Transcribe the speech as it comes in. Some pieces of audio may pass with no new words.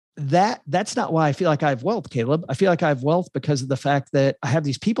that's not why I feel like I have wealth, Caleb. I feel like I have wealth because of the fact that I have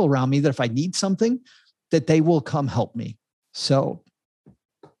these people around me that if I need something, that they will come help me. So,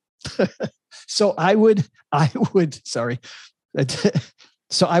 so I would, sorry.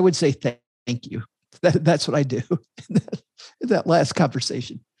 So I would say thank you. That's what I do in that last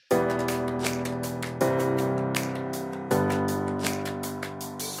conversation.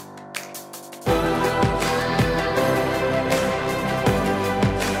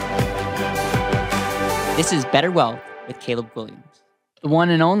 This is Better Wealth with Caleb Williams, the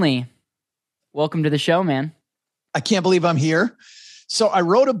one and only. Welcome to the show, man. I can't believe I'm here. So I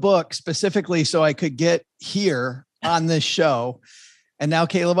wrote a book specifically so I could get here on this show. And now,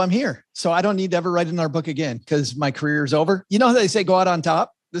 Caleb, I'm here. So I don't need to ever write another book again because my career is over. You know how they say go out on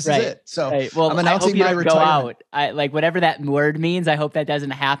top? This is it. So well, I'm announcing my retirement. Go out. Like whatever that word means, I hope that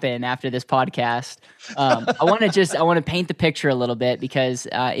doesn't happen after this podcast. I want to paint the picture a little bit because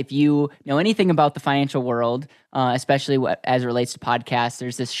if you know anything about the financial world, especially as it relates to podcasts,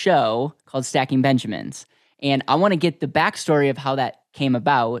 there's this show called Stacking Benjamins. And I want to get the backstory of how that came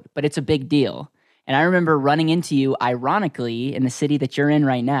about, but it's a big deal. And I remember running into you, ironically, in the city that you're in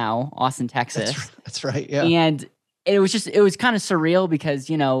right now, Austin, Texas. That's right. Yeah. And it was kind of surreal because,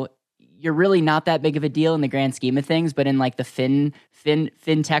 you know, you're really not that big of a deal in the grand scheme of things, but in like the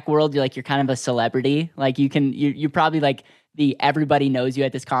fintech world, you're kind of a celebrity. Like you probably like everybody knows you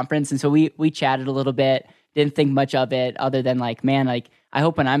at this conference. And so we chatted a little bit, didn't think much of it other than like, man, like I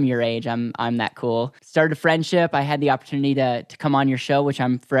hope when I'm your age, I'm that cool. Started a friendship. I had the opportunity to come on your show, which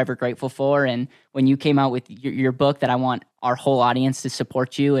I'm forever grateful for. And when you came out with your book that I want our whole audience to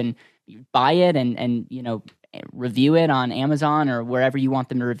support you and buy it and you know, review it on Amazon or wherever you want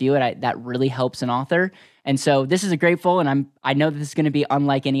them to review it. That really helps an author. And so this is a grateful, and I know that this is going to be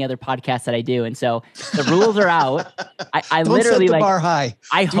unlike any other podcast that I do. And so the rules are out. I Don't literally set the bar high.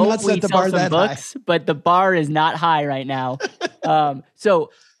 I hope we sell some books, but the bar is not high right now.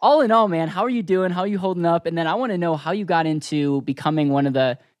 So all in all, man, how are you doing? How are you holding up? And then I want to know how you got into becoming one of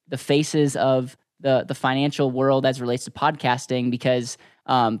the faces of the financial world as it relates to podcasting, because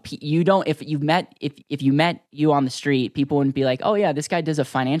you don't, if you met you on the street, people wouldn't be like, oh yeah, this guy does a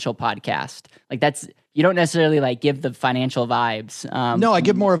financial podcast. Like you don't necessarily like give the financial vibes. No, I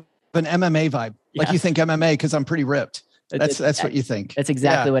give more of an MMA vibe. Yeah. Like you think MMA because I'm pretty ripped. That's what you think. That's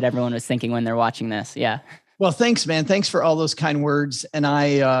exactly what everyone was thinking when they're watching this. Yeah. Well, thanks, man. Thanks for all those kind words. And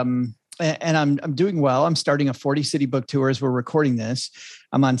I'm doing well. I'm starting a 40 city book tour as we're recording this.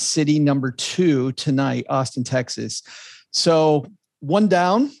 I'm on city number 2 tonight, Austin, Texas. So 1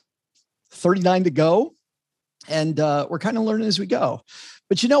 down, 39 to go. And we're kind of learning as we go.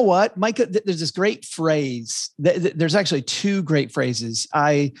 But you know what, Micah, there's this great phrase. There's actually 2 great phrases.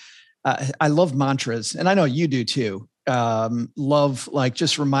 I love mantras, and I know you do too. Love like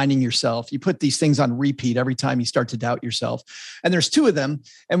just reminding yourself. You put these things on repeat every time you start to doubt yourself. And there's 2 of them.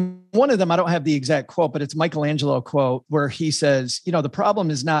 And one of them, I don't have the exact quote, but it's Michelangelo quote where he says, you know, the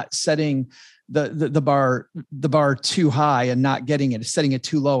problem is not setting the bar too high and not getting it, it's setting it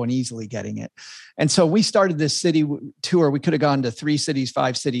too low and easily getting it. And so we started this city tour. We could have gone to 3 cities,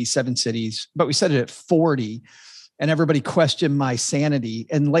 5 cities, 7 cities, but we set it at 40. And everybody questioned my sanity.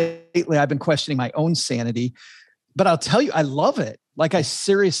 And lately I've been questioning my own sanity. But I'll tell you, I love it. Like I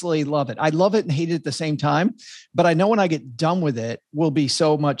seriously love it. I love it and hate it at the same time. But I know when I get done with it, we'll be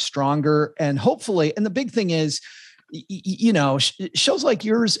so much stronger. And hopefully, and the big thing is, you know, shows like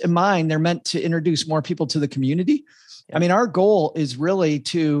yours and mine, they're meant to introduce more people to the community. Yeah. I mean, our goal is really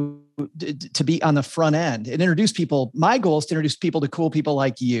to be on the front end and introduce people. My goal is to introduce people to cool people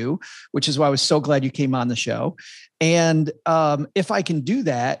like you, which is why I was so glad you came on the show. And if I can do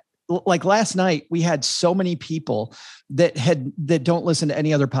that, like last night, we had so many people that don't listen to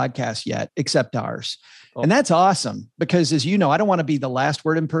any other podcast yet, except ours. Oh. And that's awesome because, as you know, I don't want to be the last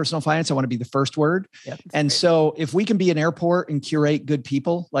word in personal finance. I want to be the first word. Yep, and great. So if we can be an airport and curate good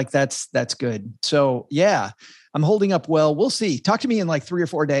people, like that's good. So yeah, I'm holding up well. We'll see. Talk to me in like 3 or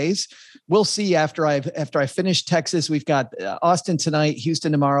 4 days. We'll see after I finish Texas. We've got Austin tonight,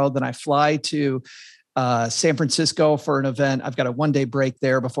 Houston tomorrow. Then I fly to San Francisco for an event. I've got a 1-day break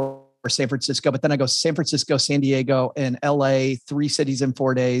there before San Francisco, but then I go San Francisco, San Diego, and LA, 3 cities in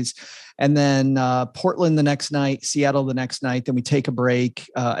 4 days. And then Portland the next night, Seattle the next night. Then we take a break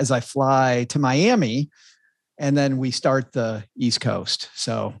as I fly to Miami, and then we start the East Coast.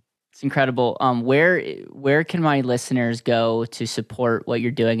 So it's incredible. Where can my listeners go to support what you're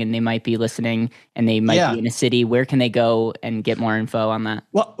doing? And they might be listening and they might be in a city. Where can they go and get more info on that?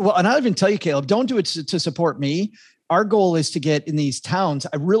 Well, and I'll even tell you, Caleb, don't do it to support me. our goal is to get in these towns.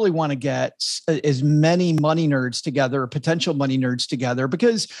 I really want to get as many money nerds together, potential money nerds together,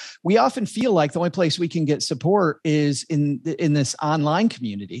 because we often feel like the only place we can get support is in this online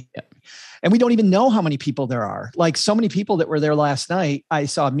community. Yep. And we don't even know how many people there are. Like so many people that were there last night, I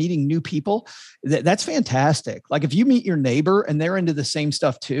saw meeting new people. That's fantastic. Like if you meet your neighbor and they're into the same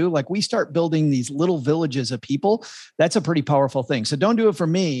stuff too, like we start building these little villages of people. That's a pretty powerful thing. So don't do it for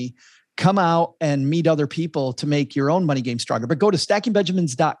me. Come out and meet other people to make your own money game stronger. But go to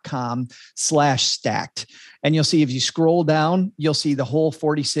stackingbenjamins.com/stacked. And you'll see, if you scroll down, you'll see the whole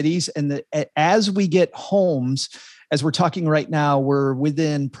 40 cities. And as we get homes, as we're talking right now, we're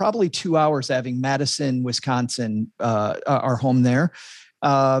within probably 2 hours of having Madison, Wisconsin, our home there.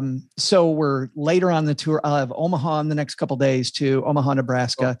 So we're later on the tour. I'll have Omaha in the next couple of days too, Omaha,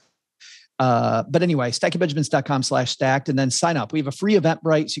 Nebraska. But anyway, stackingbenjamins.com/stacked, and then sign up. We have a free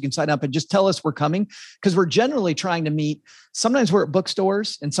Eventbrite, so you can sign up and just tell us we're coming, because we're generally trying to meet. Sometimes we're at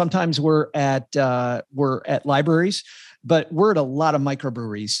bookstores and sometimes we're at libraries, but we're at a lot of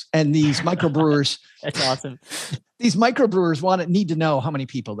microbreweries, and these microbrewers. That's awesome. These microbrewers need to know how many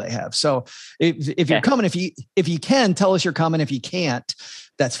people they have. So if you're coming, if you can, tell us you're coming. If you can't,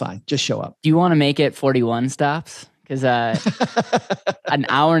 that's fine. Just show up. Do you want to make it 41 stops? Because an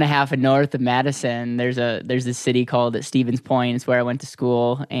hour and a half north of Madison, there's a city called Stevens Point. It's where I went to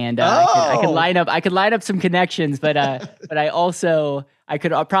school, and I could line up some connections, but I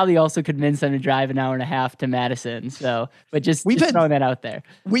could probably also convince them to drive an hour and a half to Madison. So, but just throwing that out there.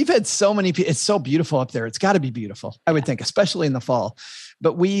 We've had so many people. It's so beautiful up there. It's got to be beautiful, I would think, especially in the fall.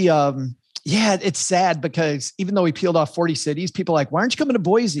 But it's sad because even though we peeled off 40 cities, people are like, why aren't you coming to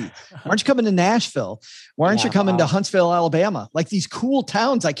Boise? Why aren't you coming to Nashville? Why aren't you coming to Huntsville, Alabama? Like these cool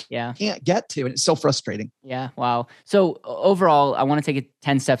towns I can't get to. And it's so frustrating. Yeah. Wow. So overall, I want to take it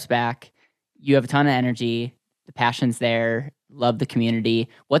 10 steps back. You have a ton of energy. The passion's there. Love the community.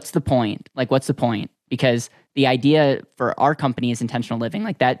 What's the point? Because the idea for our company is intentional living.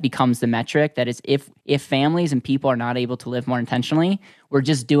 Like that becomes the metric. That is, if families and people are not able to live more intentionally, we're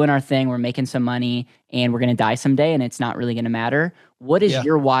just doing our thing. We're making some money and we're going to die someday and it's not really going to matter. What is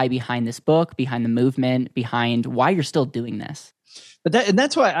your why behind this book, behind the movement, behind why you're still doing this? But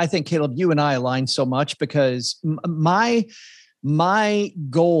that's why I think, Caleb, you and I align so much, because my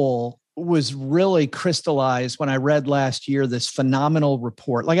goal was really crystallized when I read last year this phenomenal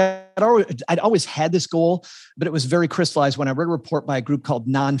report. Like I'd always had this goal, but it was very crystallized when I read a report by a group called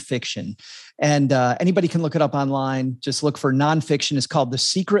Nonfiction. And anybody can look it up online. Just look for Nonfiction. It's called The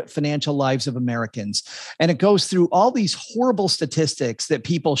Secret Financial Lives of Americans. And it goes through all these horrible statistics that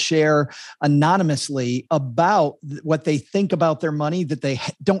people share anonymously about what they think about their money that they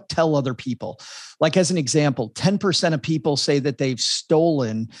don't tell other people. Like as an example, 10% of people say that they've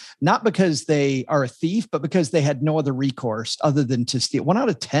stolen, not because they are a thief, but because they had no other recourse other than to steal. 1 out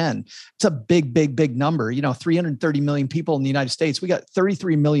of 10. It's a big, big, big number. 330 million people in the United States. We got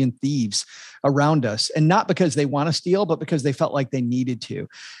 33 million thieves around us. And not because they want to steal, but because they felt like they needed to.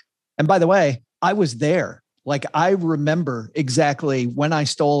 And by the way, I was there. Like I remember exactly when I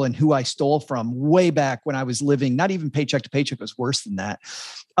stole and who I stole from way back when I was living, not even paycheck to paycheck, it was worse than that.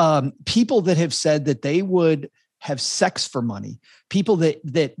 People that have said that they would have sex for money, people that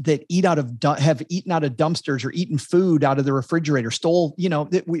eat have eaten out of dumpsters or eaten food out of the refrigerator, stole,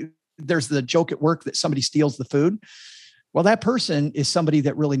 there's the joke at work that somebody steals the food. Well, that person is somebody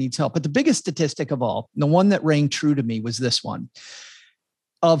that really needs help. But the biggest statistic of all, the one that rang true to me, was this one.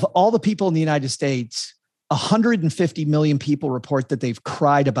 Of all the people in the United States, 150 million people report that they've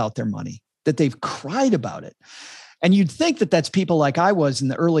cried about their money, that they've cried about it. And you'd think that that's people like I was in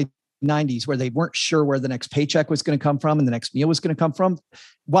the early 90s, where they weren't sure where the next paycheck was going to come from and the next meal was going to come from.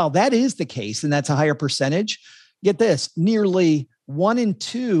 While that is the case, and that's a higher percentage, get this, nearly 1 in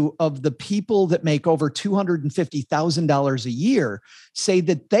 2 of the people that make over $250,000 a year say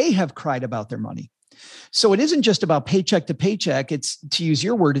that they have cried about their money. So it isn't just about paycheck to paycheck. It's, to use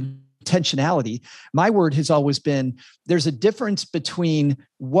your word, intentionality. My word has alwaalways been, there's a difference between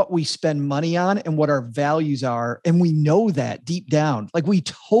what we spend money on and what our values are. And we know that deep down, like we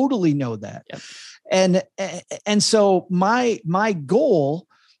totally know that. Yep. And so my goal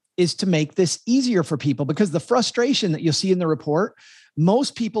is to make this easier for people, because the frustration that you'll see in the report,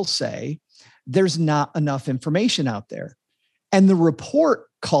 most people say there's not enough information out there. And the report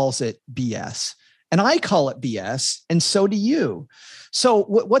calls it BS. And I call it BS. And so do you. So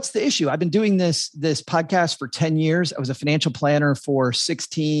what's the issue? I've been doing this podcast for 10 years. I was a financial planner for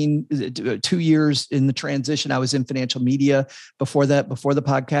 2 years in the transition. I was in financial media before the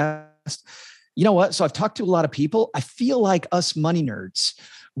podcast. You know what? So I've talked to a lot of people. I feel like us money nerds,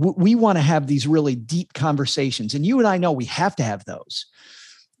 We want to have these really deep conversations. And you and I know we have to have those,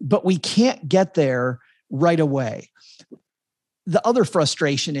 but we can't get there right away. The other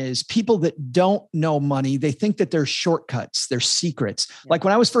frustration is people that don't know money, they think that there's shortcuts, there's secrets. Yeah. Like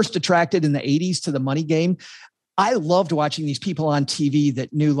when I was first attracted in the 80s to the money game, I loved watching these people on TV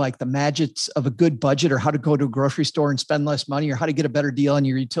that knew like the magics of a good budget, or how to go to a grocery store and spend less money, or how to get a better deal on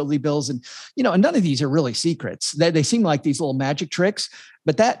your utility bills. And, and none of these are really secrets. They seem like these little magic tricks,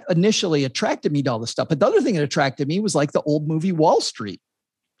 but that initially attracted me to all this stuff. But the other thing that attracted me was like the old movie Wall Street.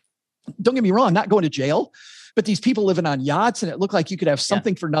 Don't get me wrong, not going to jail, but these people living on yachts, and it looked like you could have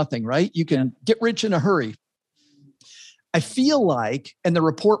something for nothing, right? You can get rich in a hurry. I feel like, and the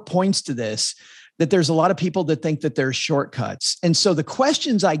report points to this, that there's a lot of people that think that there's shortcuts. And so the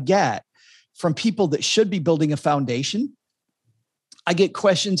questions I get from people that should be building a foundation, I get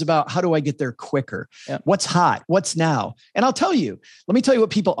questions about, how do I get there quicker? What's hot? What's now? And I'll tell you, let me tell you what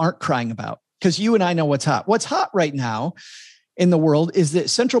people aren't crying about, because you and I know what's hot. What's hot right now in the world is that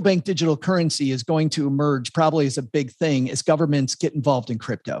central bank digital currency is going to emerge probably as a big thing as governments get involved in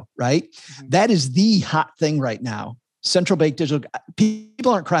crypto, right? Mm-hmm. That is the hot thing right now. Central bank digital,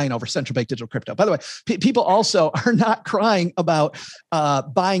 people aren't crying over central bank digital crypto. By the way, people also are not crying about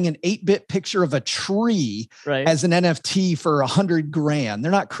buying an 8-bit picture of a tree as an NFT for $100,000. They're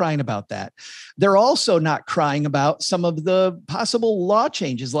not crying about that. They're also not crying about some of the possible law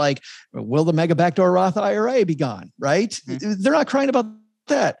changes, like, will the mega backdoor Roth IRA be gone, right? Mm-hmm. They're not crying about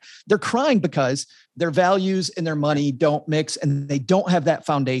that. They're crying because their values and their money don't mix, and they don't have that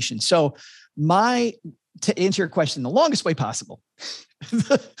foundation. So to answer your question the longest way possible,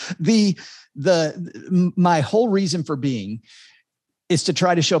 my whole reason for being is to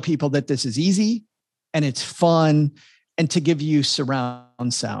try to show people that this is easy and it's fun, and to give you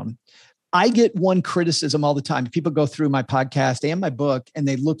surround sound. I get one criticism all the time. People go through my podcast and my book and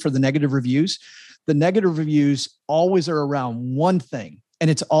they look for the negative reviews. The negative reviews always are around one thing, and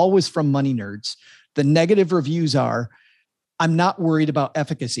it's always from money nerds. The negative reviews are, I'm not worried about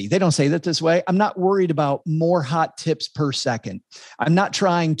efficacy. They don't say that this way. I'm not worried about more hot tips per second. I'm not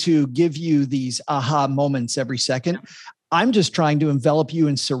trying to give you these aha moments every second. I'm just trying to envelop you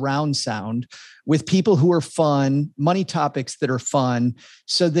in surround sound with people who are fun, money topics that are fun,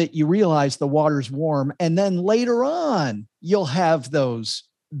 so that you realize the water's warm. And then later on, you'll have those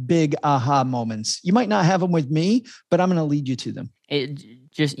big aha moments. You might not have them with me, but I'm going to lead you to them.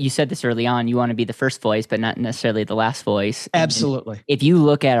 You said this early on, you want to be the first voice, but not necessarily the last voice. Absolutely. And if you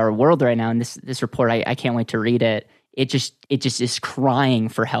look at our world right now, and this report, I can't wait to read it. It just is crying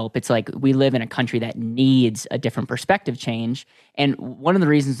for help. It's like we live in a country that needs a different perspective change. And one of the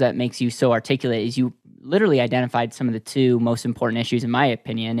reasons that makes you so articulate is you literally identified some of the two most important issues, in my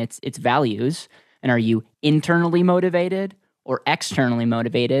opinion. It's values, and are you internally motivated or externally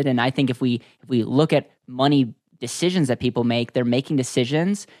motivated? And I think if we look at money decisions that people make, they're making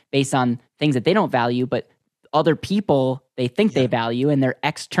decisions based on things that they don't value, but other people they think they value, and they're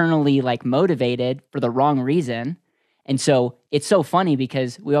externally like motivated for the wrong reason. And so it's so funny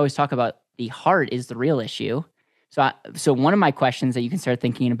because we always talk about the heart is the real issue. So one of my questions that you can start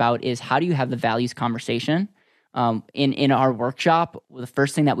thinking about is, how do you have the values conversation? In our workshop, the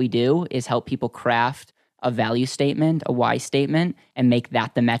first thing that we do is help people craft a value statement, a why statement, and make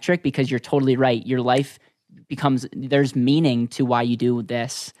that the metric, because you're totally right. Your life becomes, there's meaning to why you do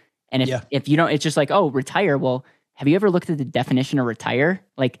this. And if you don't, it's just like, oh, retire. Well, have you ever looked at the definition of retire?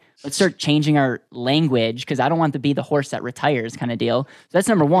 Like, let's start changing our language, because I don't want to be the horse that retires kind of deal. So that's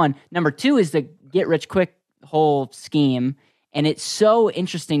number one. Number two is the get rich quick whole scheme. And it's so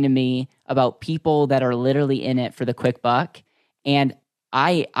interesting to me about people that are literally in it for the quick buck. And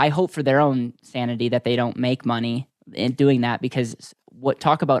I hope for their own sanity that they don't make money in doing that, because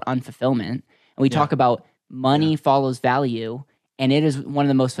talk about unfulfillment. And we talk about money follows value. And it is one of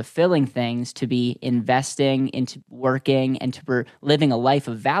the most fulfilling things to be investing into working and to living a life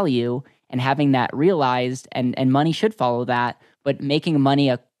of value and having that realized, and money should follow that. But making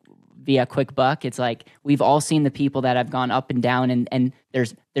money via quick buck, it's like we've all seen the people that have gone up and down, and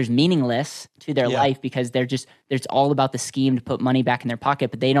there's meaningless to their life, because there's all about the scheme to put money back in their pocket,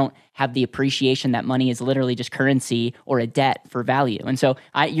 but they don't have the appreciation that money is literally just currency or a debt for value. And so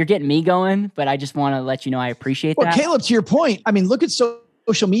you're getting me going, but I just want to let you know I appreciate that. Well, Caleb, to your point, I mean, look at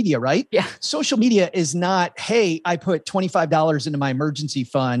social media, right? Yeah. Social media is not, hey, I put $25 into my emergency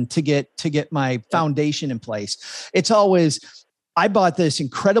fund to get my foundation in place. It's always, I bought this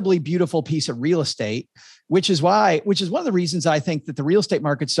incredibly beautiful piece of real estate, which is one of the reasons I think that the real estate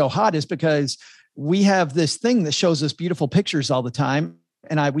market's so hot, is because we have this thing that shows us beautiful pictures all the time.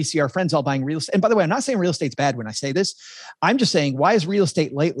 and we see our friends all buying real estate. And by the way, I'm not saying real estate's bad when I say this. I'm just saying, why has real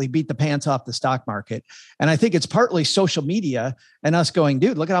estate lately beat the pants off the stock market? And I think it's partly social media and us going,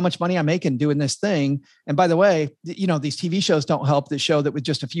 dude, look at how much money I'm making doing this thing. And by the way, these TV shows don't help that show that with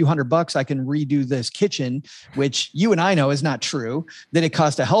just a few $100, I can redo this kitchen, which you and I know is not true, that it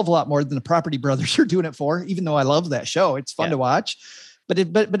cost a hell of a lot more than the Property Brothers are doing it for, even though I love that show. It's fun to watch. But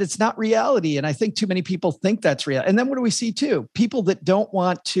it's not reality. And I think too many people think that's real. And then what do we see too? People that don't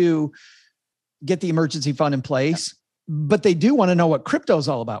want to get the emergency fund in place, but they do want to know what crypto is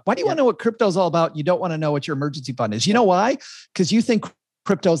all about. Why do you want to know what crypto is all about? You don't want to know what your emergency fund is. You know why? Because you think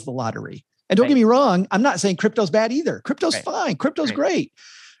crypto is the lottery. And don't get me wrong. I'm not saying crypto's bad either. Crypto's fine. Crypto's great,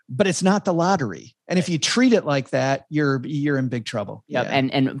 but it's not the lottery. And if you treat it like that, you're in big trouble. Yep. Yeah.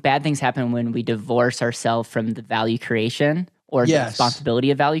 And bad things happen when we divorce ourselves from the value creation or the responsibility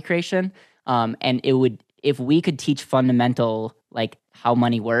of value creation. And if we could teach fundamental, like how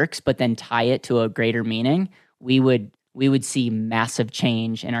money works, but then tie it to a greater meaning, we would see massive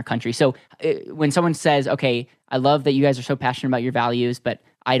change in our country. So when someone says, okay, I love that you guys are so passionate about your values, but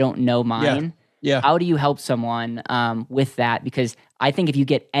I don't know mine. Yeah. How do you help someone with that? Because I think if you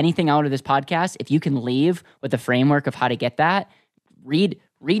get anything out of this podcast, if you can leave with a framework of how to get that, read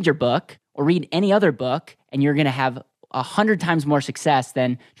your book or read any other book, and you're going to have 100 times more success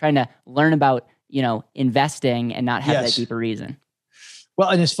than trying to learn about, investing and not have that deeper reason. Well,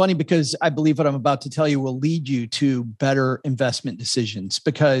 and it's funny because I believe what I'm about to tell you will lead you to better investment decisions.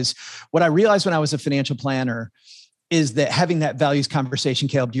 Because what I realized when I was a financial planner is that having that values conversation,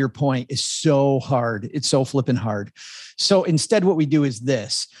 Caleb, to your point, is so hard. It's so flipping hard. So instead, what we do is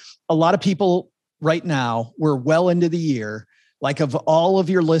this. A lot of people right now, we're well into the year. Like of all of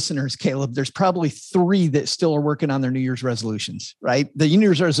your listeners, Caleb, there's probably 3 that still are working on their New Year's resolutions, right? The New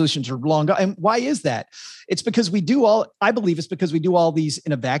Year's resolutions are long gone. And why is that? It's because I believe it's because we do all these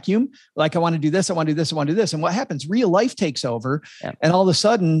in a vacuum. Like I want to do this, I want to do this, I want to do this. And what happens? Real life takes over and all of a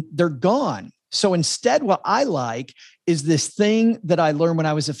sudden they're gone. So instead, what I like is this thing that I learned when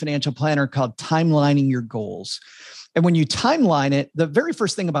I was a financial planner called timelining your goals. And when you timeline it, the very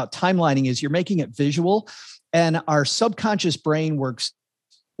first thing about timelining is you're making it visual. And our subconscious brain works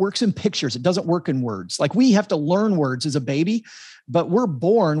in pictures. It doesn't work in words. Like we have to learn words as a baby, but we're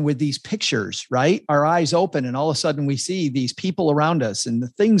born with these pictures, right? Our eyes open and all of a sudden we see these people around us and the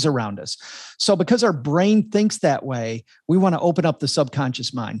things around us. So because our brain thinks that way, we want to open up the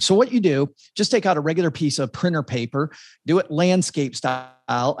subconscious mind. So what you do, just take out a regular piece of printer paper, do it landscape style.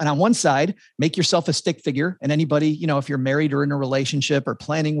 And on one side, make yourself a stick figure. And anybody, if you're married or in a relationship or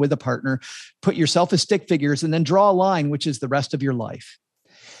planning with a partner, put yourself as stick figures and then draw a line, which is the rest of your life.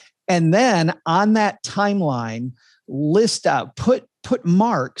 And then on that timeline, list out, put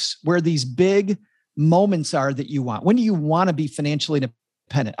marks where these big moments are that you want. When do you want to be financially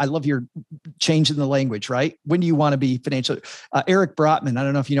independent? I love your change in the language, right? When do you want to be financially? Eric Brotman, I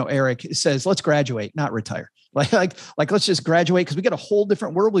don't know if you know Eric, says, let's graduate, not retire. Like let's just graduate because we got a whole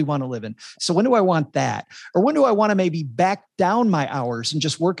different world we want to live in. So when do I want that? Or when do I want to maybe back down my hours and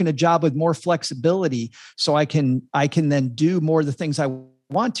just work in a job with more flexibility so I can then do more of the things I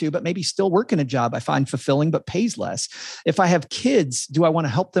want to, but maybe still work in a job I find fulfilling, but pays less. If I have kids, do I want to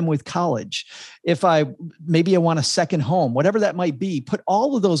help them with college? If maybe I want a second home, whatever that might be, put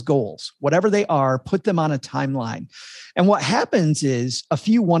all of those goals, whatever they are, put them on a timeline. And what happens is a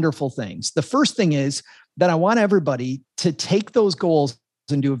few wonderful things. The first thing is that I want everybody to take those goals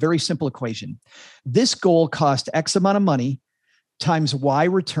and do a very simple equation. This goal cost X amount of money times Y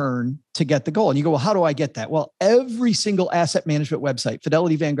return to get the goal. And you go, well, how do I get that? Well, every single asset management website,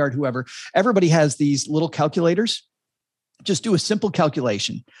 Fidelity, Vanguard, whoever, everybody has these little calculators. Just do a simple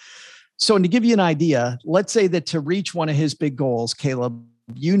calculation. So, and to give you an idea, let's say that to reach one of his big goals, Caleb,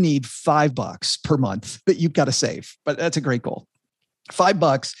 you need $5 per month that you've got to save, but that's a great goal.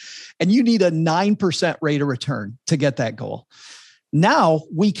 $5, and you need a 9% rate of return to get that goal. Now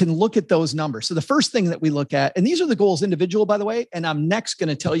we can look at those numbers. So the first thing that we look at, and these are the goals individual, by the way, and I'm next going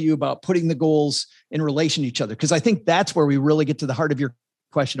to tell you about putting the goals in relation to each other, because I think that's where we really get to the heart of your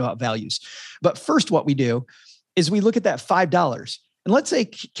question about values. But first, what we do is we look at that $5. And let's say,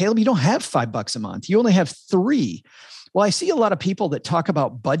 Caleb, you don't have $5 a month. You only have 3. Well, I see a lot of people that talk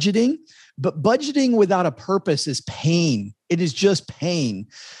about budgeting, but budgeting without a purpose is pain. It is just pain.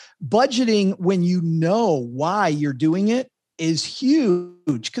 Budgeting, when you know why you're doing it, is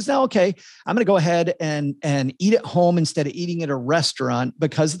huge because now, okay, I'm going to go ahead and eat at home instead of eating at a restaurant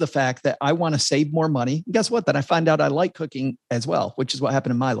because of the fact that I want to save more money. And guess what? Then I find out I like cooking as well, which is what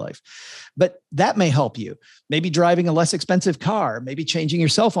happened in my life. But that may help you. Maybe driving a less expensive car, maybe changing your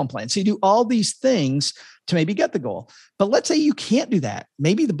cell phone plan. So you do all these things to maybe get the goal. But let's say you can't do that.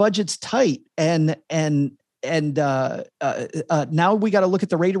 Maybe the budget's tight and now we got to look at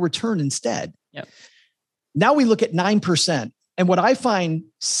the rate of return instead. Yep. Now we look at 9%. And what I find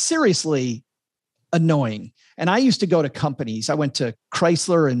seriously annoying, and I used to go to companies. I went to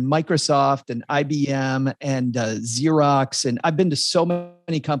Chrysler and Microsoft and IBM and Xerox. And I've been to so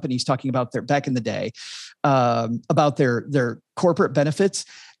many companies talking about back in the day, about their corporate benefits.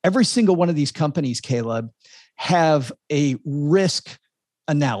 Every single one of these companies, Caleb, have a risk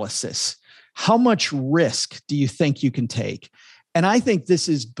analysis. How much risk do you think you can take? And I think this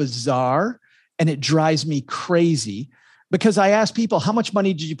is bizarre. And it drives me crazy because I ask people, how much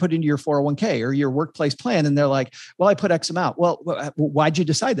money did you put into your 401k or your workplace plan? And they're like, well, I put X amount. Well, why'd you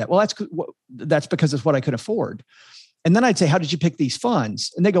decide that? Well, that's because it's what I could afford. And then I'd say, how did you pick these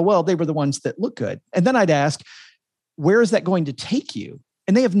funds? And they go, well, they were the ones that look good. And then I'd ask, where is that going to take you?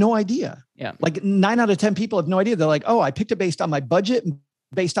 And they have no idea. Yeah. Like 9 out of 10 people have no idea. They're like, oh, I picked it based on my budget and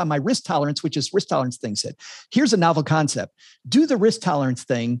based on my risk tolerance, which is risk tolerance thing said. Here's a novel concept. Do the risk tolerance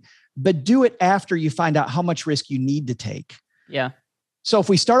thing, but do it after you find out how much risk you need to take. Yeah. So if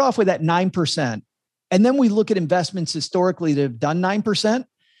we start off with that 9%, and then we look at investments historically that have done 9%,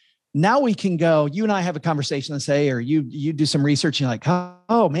 now we can go, you and I have a conversation and say, or you do some research and you're like,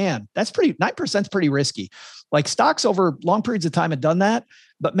 oh man, that's 9% is pretty risky. Like stocks over long periods of time have done that,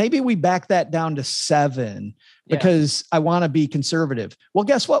 but maybe we back that down to 7 because I want to be conservative. Well,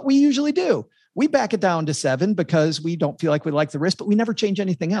 guess what we usually do? We back it down to 7 because we don't feel like we like the risk, but we never change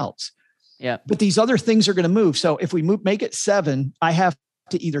anything else. Yeah. But these other things are going to move. So if we make it 7, I have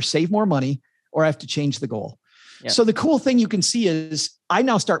to either save more money or I have to change the goal. Yeah. So the cool thing you can see is I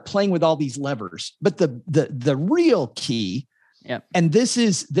now start playing with all these levers, but the real key, and this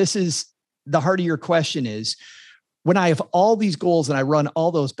is the heart of your question is when I have all these goals and I run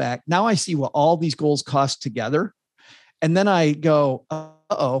all those back, now I see what all these goals cost together. And then I go,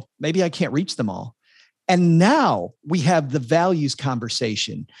 maybe I can't reach them all. And now we have the values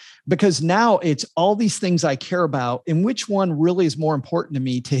conversation because now it's all these things I care about and which one really is more important to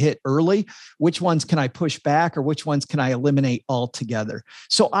me to hit early, which ones can I push back or which ones can I eliminate altogether.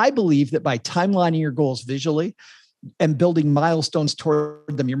 So I believe that by timelining your goals visually and building milestones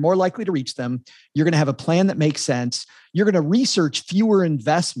toward them, you're more likely to reach them. You're going to have a plan that makes sense. You're going to research fewer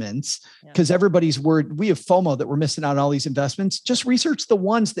investments because everybody's worried. We have FOMO that we're missing out on all these investments. Just research the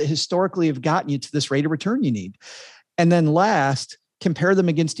ones that historically have gotten you to this rate of return you need. And then last, compare them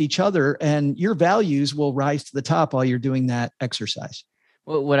against each other and your values will rise to the top while you're doing that exercise.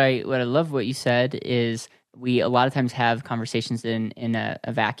 Well, what I love what you said is we a lot of times have conversations in a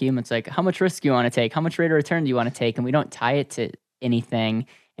vacuum. It's like, how much risk do you want to take? How much rate of return do you want to take? And we don't tie it to anything.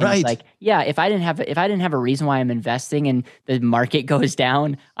 And right. It's like, yeah, if I didn't have a reason why I'm investing and the market goes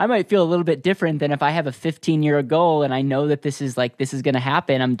down, I might feel a little bit different than if I have a 15-year goal and I know that this is going to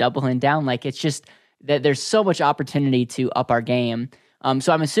happen. I'm doubling down. Like it's just that there's so much opportunity to up our game.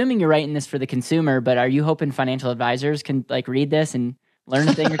 So I'm assuming you're writing this for the consumer, but are you hoping financial advisors can like read this and learn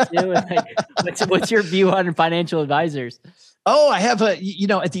a thing or two? Like, what's your view on financial advisors? Oh, I have at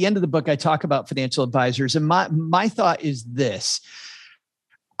the end of the book, I talk about financial advisors and my thought is this.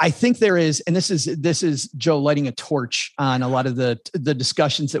 I think there is, and this is Joe lighting a torch on a lot of the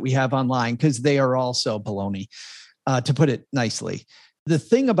discussions that we have online because they are also baloney, to put it nicely. The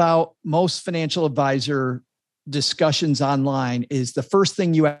thing about most financial advisor discussions online is the first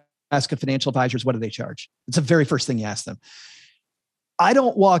thing you ask a financial advisor is what do they charge? It's the very first thing you ask them. I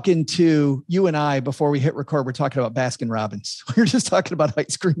don't walk into you and I before we hit record. We're talking about Baskin Robbins. We're just talking about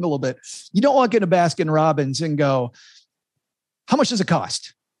ice cream a little bit. You don't walk into Baskin Robbins and go, how much does it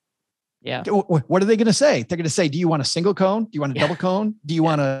cost? Yeah. What are they going to say? They're going to say, do you want a single cone? Do you want a double cone? Do you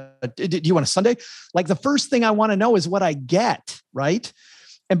want a sundae? Like the first thing I want to know is what I get. Right.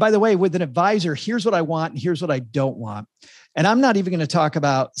 And by the way, with an advisor, here's what I want and here's what I don't want. And I'm not even going to talk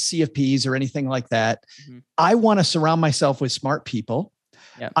about CFPs or anything like that. Mm-hmm. I want to surround myself with smart people.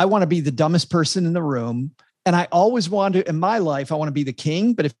 Yep. I want to be the dumbest person in the room. And I always want to, in my life, I want to be the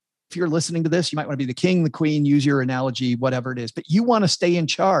king. But if you're listening to this, you might want to be the king, the queen, use your analogy, whatever it is, but you want to stay in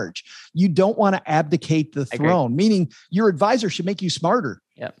charge. You don't want to abdicate the throne, meaning your advisor should make you smarter.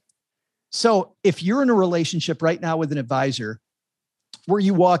 Yep. So if you're in a relationship right now with an advisor where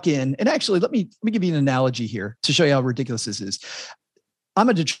you walk in, and actually, let me give you an analogy here to show you how ridiculous this is. I'm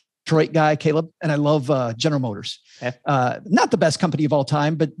a Detroit Detroit guy, Caleb, and I love General Motors. Okay. Not the best company of all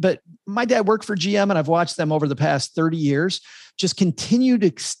time, but my dad worked for GM, and I've watched them over the past 30 years just continue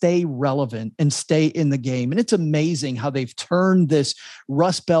to stay relevant and stay in the game. And it's amazing how they've turned this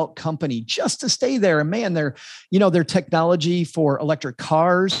Rust Belt company just to stay there. And man, their technology for electric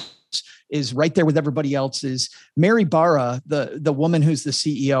cars is right there with everybody else's. Mary Barra, the woman who's the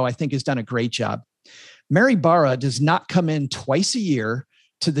CEO, I think has done a great job. Mary Barra does not come in twice a year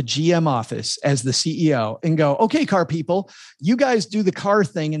to the GM office as the CEO and go, okay, car people, you guys do the car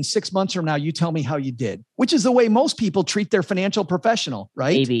thing. And 6 months from now, you tell me how you did, which is the way most people treat their financial professional,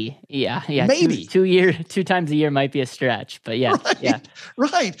 right? Maybe. Yeah. Maybe 2 times a year might be a stretch, but yeah. Right, yeah.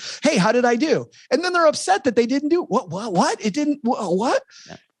 Right. Hey, how did I do? And then they're upset that they didn't do what? It didn't, what?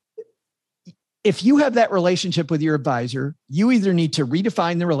 Yeah. If you have that relationship with your advisor, you either need to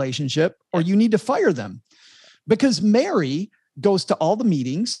redefine the relationship or you need to fire them, because Mary goes to all the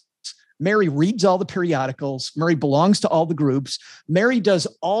meetings. Mary reads all the periodicals. Mary belongs to all the groups. Mary does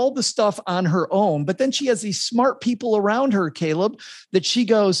all the stuff on her own, but then she has these smart people around her, Caleb, that she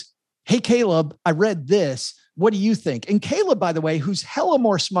goes, hey, Caleb, I read this. What do you think? And Caleb, by the way, who's hella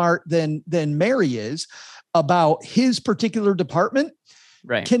more smart than Mary is about his particular department,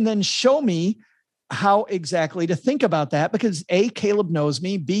 right, can then show me how exactly to think about that, because A, Caleb knows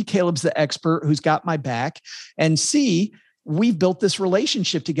me, B, Caleb's the expert who's got my back, and C, we've built this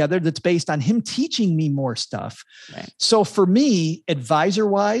relationship together that's based on him teaching me more stuff. Right. So for me, advisor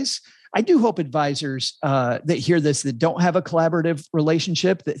wise, I do hope advisors that hear this, that don't have a collaborative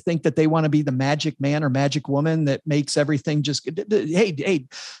relationship, that think that they want to be the magic man or magic woman that makes everything just, hey,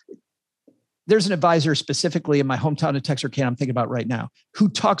 there's an advisor specifically in my hometown of Texarkana I'm thinking about right now, who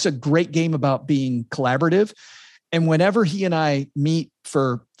talks a great game about being collaborative. And whenever he and I meet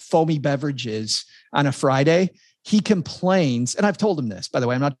for foamy beverages on a Friday, he complains, and I've told him this, by the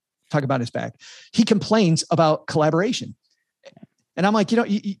way, I'm not talking about his back. He complains about collaboration. And I'm like,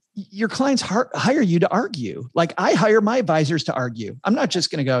 your clients hire you to argue. Like, I hire my advisors to argue. I'm not just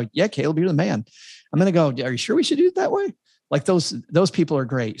going to go, yeah, Caleb, you're the man. I'm going to go, are you sure we should do it that way? Like, those people are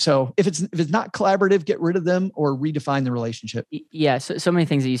great. So if it's not collaborative, get rid of them or redefine the relationship. Yeah. So many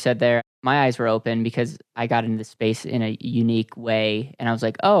things that you said there. My eyes were open because I got into this space in a unique way. And I was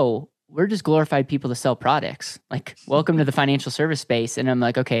like, oh, we're just glorified people to sell products. Like, welcome to the financial service space. And I'm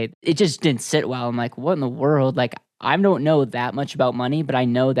like, okay, it just didn't sit well. I'm like, what in the world? Like, I don't know that much about money, but I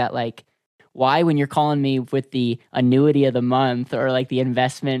know that, like, why, when you're calling me with the annuity of the month or like the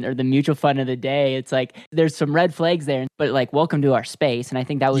investment or the mutual fund of the day, it's like there's some red flags there. But like, welcome to our space. And I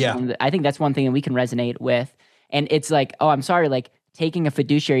think that was I think that's one thing that we can resonate with. And it's like, oh, I'm sorry, like, taking a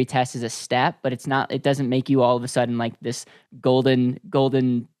fiduciary test is a step, but it doesn't make you all of a sudden like this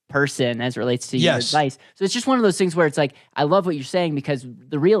golden person as it relates to your advice. So it's just one of those things where it's like, I love what you're saying, because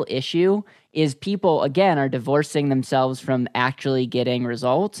the real issue is people, again, are divorcing themselves from actually getting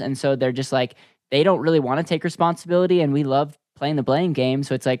results. And so they're just like, they don't really want to take responsibility. And we love playing the blame game.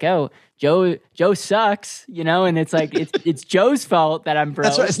 So it's like, oh, Joe sucks, and it's like, it's Joe's fault that I'm broke.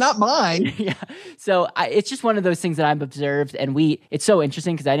 That's right. It's not mine. Yeah. So it's just one of those things that I've observed. And it's so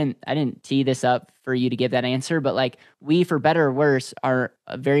interesting because I didn't tee this up for you to give that answer, but like, we, for better or worse, are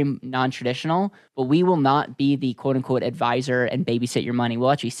very non-traditional, but we will not be the quote unquote advisor and babysit your money.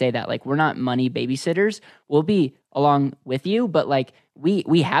 We'll actually say that, like, we're not money babysitters. We'll be along with you, but like,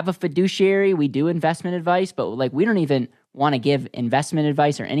 we have a fiduciary, we do investment advice, but like, we don't even want to give investment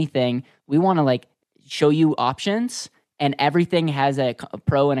advice or anything. We want to like show you options, and everything has a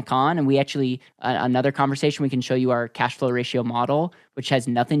pro and a con. And we actually, another conversation, we can show you our cash flow ratio model, which has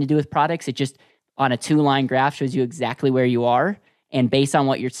nothing to do with products. It just, on a 2-line graph, shows you exactly where you are. And based on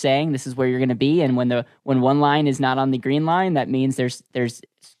what you're saying, this is where you're going to be. And when one line is not on the green line, that means there's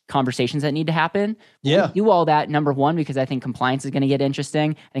conversations that need to happen. Yeah. We do all that, number one, because I think compliance is going to get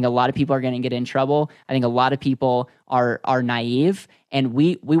interesting. I think a lot of people are going to get in trouble. I think a lot of people are naive. And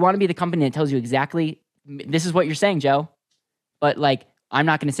we want to be the company that tells you exactly, this is what you're saying, Joe. But like, I'm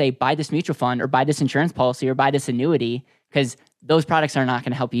not going to say, buy this mutual fund or buy this insurance policy or buy this annuity, because those products are not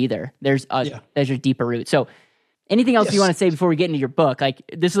going to help you either. There's a deeper root. So anything else you want to say before we get into your book? Like,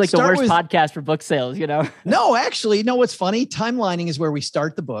 this is like the worst podcast for book sales, No, actually, what's funny? Timelining is where we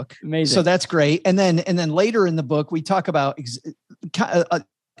start the book. Amazing. So that's great. And then later in the book, we talk about,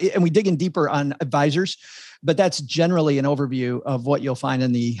 and we dig in deeper on advisors, but that's generally an overview of what you'll find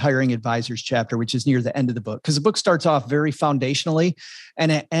in the hiring advisors chapter, which is near the end of the book. Because the book starts off very foundationally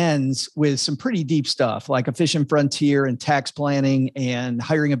and it ends with some pretty deep stuff like efficient frontier and tax planning and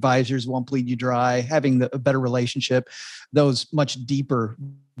hiring advisors won't bleed you dry, having a better relationship, those much deeper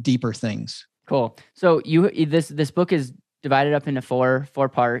things. Cool. So this book is divided up into four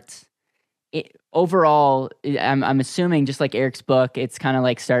parts. Overall, I'm assuming just like Eric's book, it's kind of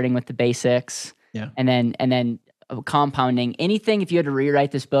like starting with the basics, and then compounding. Anything, if you had to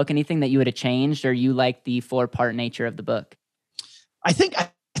rewrite this book, anything that you would have changed, or you like the 4-part nature of the book? I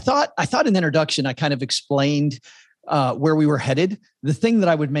thought in the introduction I kind of explained where we were headed. The thing that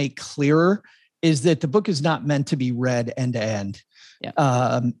I would make clearer is that the book is not meant to be read end to end.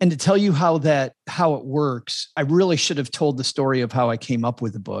 And to tell you how it works, I really should have told the story of how I came up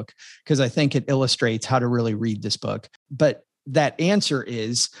with the book, because I think it illustrates how to really read this book. But that answer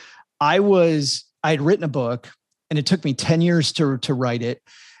is, I had written a book, and it took me 10 years to write it.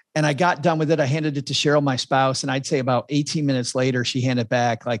 And I got done with it. I handed it to Cheryl, my spouse, and I'd say about 18 minutes later, she handed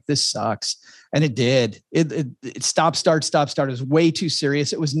back like, "This sucks." And it did. It stop, start. It was way too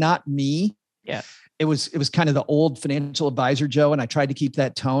serious. It was not me. Yeah. It was kind of the old financial advisor, Joe. And I tried to keep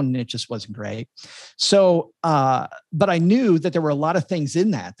that tone, and it just wasn't great. So, but I knew that there were a lot of things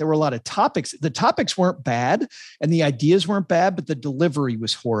in that. There were a lot of topics. The topics weren't bad and the ideas weren't bad, but the delivery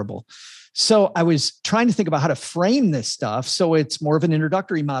was horrible. So I was trying to think about how to frame this stuff so it's more of an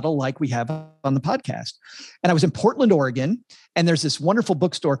introductory model like we have on the podcast. And I was in Portland, Oregon, and there's this wonderful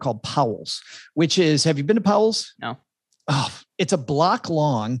bookstore called Powell's, which is, have you been to Powell's? No. Oh, it's a block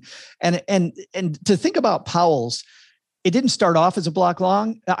long. And to think about Powell's, it didn't start off as a block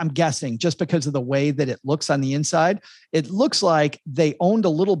long. I'm guessing just because of the way that it looks on the inside. It looks like they owned a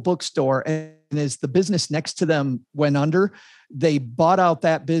little bookstore, and as the business next to them went under, they bought out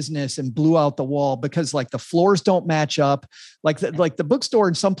that business and blew out the wall, because like the floors don't match up. Like the bookstore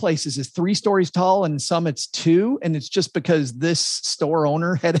in some places is 3 stories tall, and some it's 2. And it's just because this store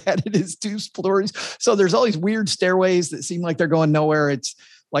owner had it as 2 stories. So there's all these weird stairways that seem like they're going nowhere. It's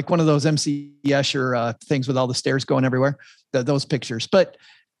like one of those MC Escher things with all the stairs going everywhere, those pictures. But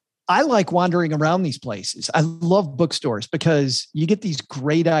I like wandering around these places. I love bookstores because you get these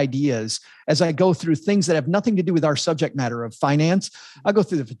great ideas as I go through things that have nothing to do with our subject matter of finance. I'll go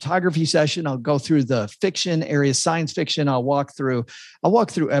through the photography session. I'll go through the fiction area, science fiction. I'll walk through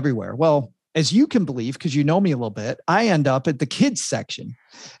everywhere. Well, as you can believe, because you know me a little bit, I end up at the kids section.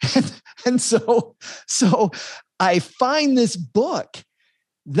 And so I find this book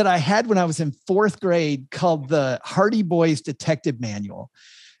that I had when I was in 4th grade called the Hardy Boys Detective Manual.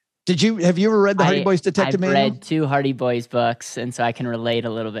 Have you ever read the Hardy Boys Detective Manual? I've read 2 Hardy Boys books, and so I can relate a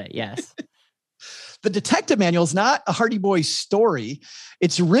little bit. Yes. The Detective Manual is not a Hardy Boys story.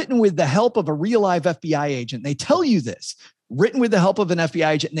 It's written with the help of a real live FBI agent. They tell you this, written with the help of an FBI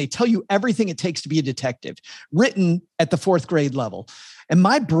agent, and they tell you everything it takes to be a detective, written at the 4th grade level. And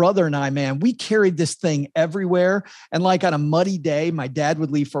my brother and I, man, we carried this thing everywhere. And like on a muddy day, my dad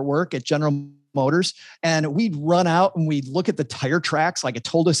would leave for work at General Motors, and we'd run out and we'd look at the tire tracks, like it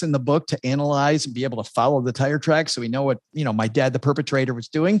told us in the book, to analyze and be able to follow the tire tracks. So we know what, my dad, the perpetrator, was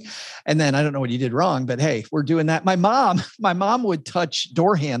doing. And then I don't know what he did wrong, but hey, we're doing that. My mom would touch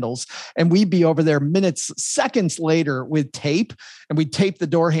door handles, and we'd be over there seconds later with tape, and we'd tape the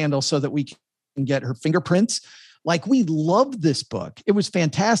door handle so that we can get her fingerprints. Like, we loved this book. It was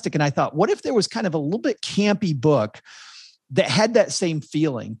fantastic. And I thought, what if there was kind of a little bit campy book that had that same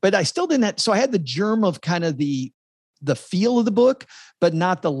feeling, but I still didn't so I had the germ of kind of the feel of the book, but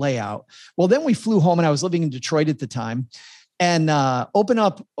not the layout. Well, then we flew home, and I was living in Detroit at the time, and open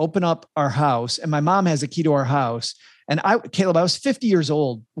up our house. And my mom has a key to our house. And Caleb, I was 50 years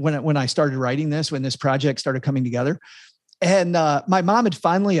old when I started writing this, when this project started coming together. And my mom had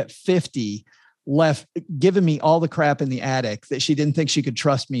finally at 50 given me all the crap in the attic that she didn't think she could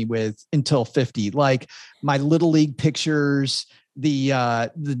trust me with until 50, like my little league pictures, the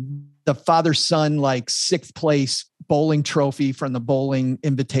father-son, like 6th place bowling trophy from the bowling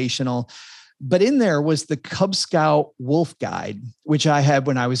invitational. But in there was the Cub Scout Wolf Guide, which I had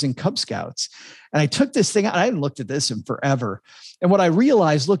when I was in Cub Scouts. And I took this thing out. I hadn't looked at this in forever. And what I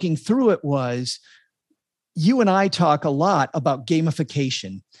realized looking through it was, you and I talk a lot about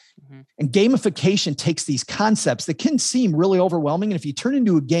gamification. And gamification takes these concepts that can seem really overwhelming. And if you turn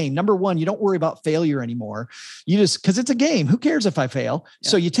into a game, number one, you don't worry about failure anymore. You just, because it's a game, who cares if I fail? Yeah.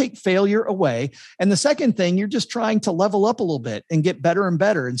 So you take failure away. And the second thing, you're just trying to level up a little bit and get better and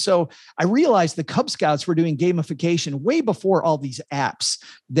better. And so I realized the Cub Scouts were doing gamification way before all these apps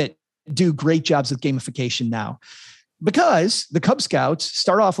that do great jobs with gamification now, because the Cub Scouts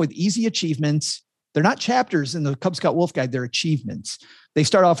start off with easy achievements. They're not chapters in the Cub Scout Wolf Guide. They're achievements. They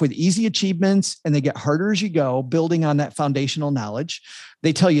start off with easy achievements, and they get harder as you go, building on that foundational knowledge.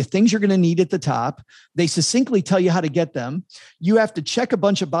 They tell you things you're going to need at the top. They succinctly tell you how to get them. You have to check a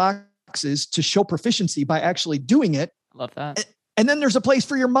bunch of boxes to show proficiency by actually doing it. I love that. And then there's a place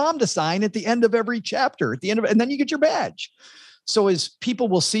for your mom to sign at the end of every chapter, and then you get your badge. So as people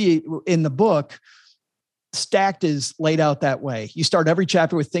will see in the book, Stacked is laid out that way. You start every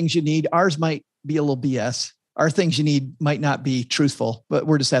chapter with things you need. Ours might be a little BS. Our things you need might not be truthful, but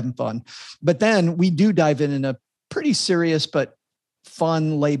we're just having fun. But then we do dive in a pretty serious, but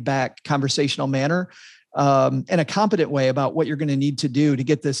fun, laid back conversational manner, and a competent way about what you're going to need to do to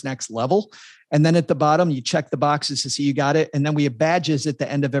get this next level. And then at the bottom, you check the boxes to see you got it. And then we have badges at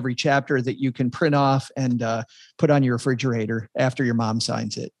the end of every chapter that you can print off and put on your refrigerator after your mom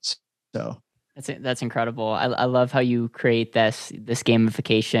signs it. So that's incredible. I love how you create this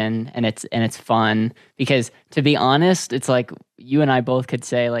gamification, and it's fun, because to be honest, it's like you and I both could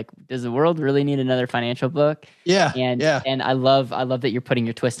say, like, does the world really need another financial book? Yeah. And I love that you're putting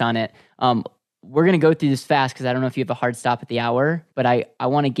your twist on it. We're going to go through this fast because I don't know if you have a hard stop at the hour, but I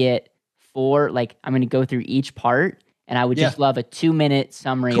want to get I'm going to go through each part, and I would just love a 2-minute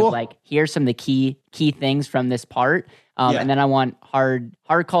summary of like, here's some of the key things from this part. And then I want hard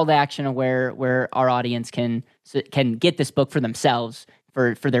call to action of where our audience can get this book for themselves,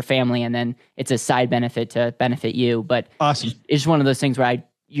 for their family. And then it's a side benefit to benefit you. But awesome. It's one of those things where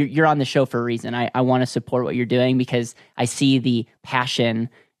you're on the show for a reason. I want to support what you're doing because I see the passion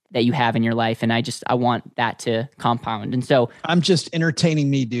that you have in your life, and I want that to compound. And so I'm just entertaining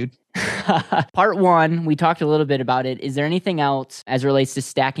me, dude. Part 1, we talked a little bit about it. Is there anything else as it relates to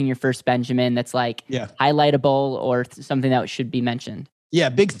stacking your first Benjamin that's like highlightable or something that should be mentioned? Yeah.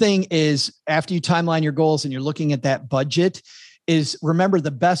 Big thing is, after you timeline your goals and you're looking at that budget, is remember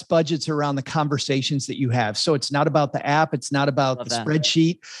the best budgets are around the conversations that you have. So it's not about the app. It's not about the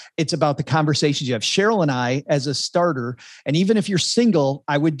spreadsheet. It's about the conversations you have. Cheryl and I, as a starter, and even if you're single,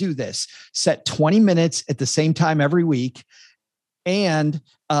 I would do this: set 20 minutes at the same time every week, and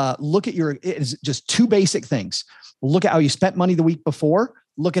look at it's just 2 basic things. Look at how you spent money the week before.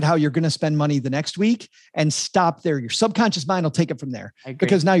 Look at how you're going to spend money the next week, and stop there. Your subconscious mind will take it from there,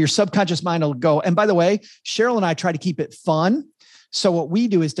 because now your subconscious mind will go. And by the way, Cheryl and I try to keep it fun. So what we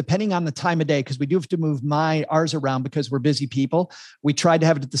do is, depending on the time of day, because we do have to move ours around because we're busy people, we tried to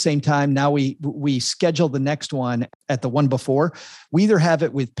have it at the same time. Now we schedule the next one at the one before. We either have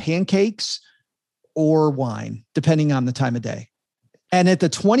it with pancakes or wine, depending on the time of day. And at the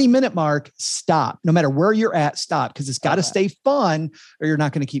 20-minute mark, stop. No matter where you're at, stop, because it's got to stay fun or you're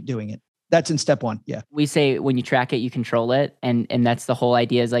not going to keep doing it. That's in step 1. Yeah. We say when you track it, you control it. And that's the whole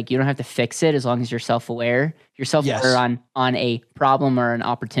idea, is like, you don't have to fix it as long as you're self-aware. You're self-aware on a problem or an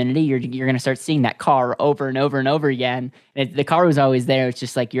opportunity. You're going to start seeing that car over and over and over again. And the car was always there. It's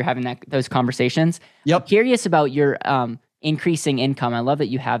just like you're having those conversations. Yep. I'm curious about your increasing income. I love that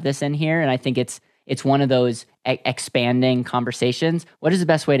you have this in here. And I think it's one of those expanding conversations. What is the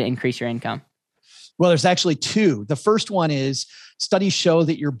best way to increase your income? Well, there's actually 2. The first one is, studies show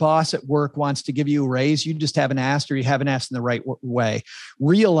that your boss at work wants to give you a raise. You just haven't asked, or you haven't asked in the right way.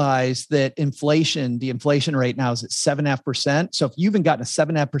 Realize that the inflation rate now is at 7.5%. So if you haven't gotten a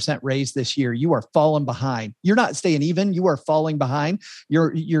 7.5% raise this year, you are falling behind. You're not staying even. You are falling behind.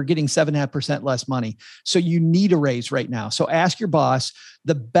 You're getting 7.5% less money. So you need a raise right now. So ask your boss.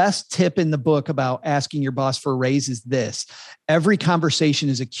 The best tip in the book about asking your boss for a raise is this: every conversation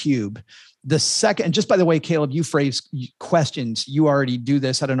is a cube. The second, and just by the way, Caleb, you phrase questions. You already do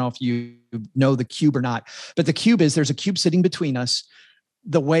this. I don't know if you know the cube or not, but the cube is, there's a cube sitting between us.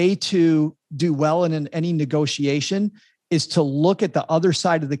 The way to do well in any negotiation is to look at the other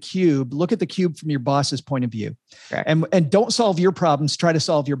side of the cube. Look at the cube from your boss's point of view. Correct. And don't solve your problems. Try to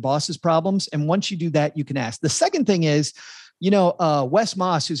solve your boss's problems. And once you do that, you can ask. The second thing is, Wes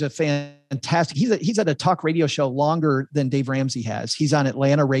Moss, who's a fantastic, he's at a talk radio show longer than Dave Ramsey has. He's on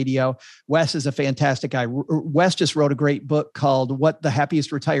Atlanta radio. Wes is a fantastic guy. Wes just wrote a great book called What the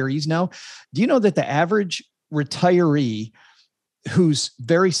Happiest Retirees Know. Do you know that the average retiree who's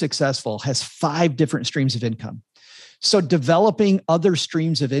very successful has 5 different streams of income? So developing other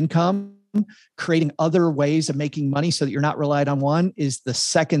streams of income, creating other ways of making money so that you're not relied on one, is the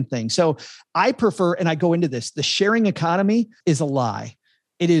second thing. So I prefer, and I go into this, the sharing economy is a lie.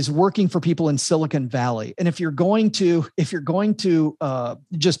 It is working for people in Silicon Valley. And if you're going to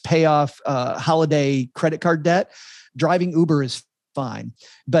just pay off holiday credit card debt, driving Uber is fine.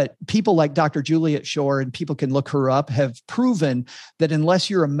 But people like Dr. Juliet Shore, and people can look her up, have proven that unless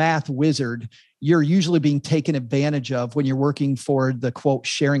you're a math wizard, you're usually being taken advantage of when you're working for the quote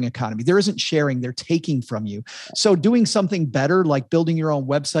sharing economy. There isn't sharing, they're taking from you. So doing something better, like building your own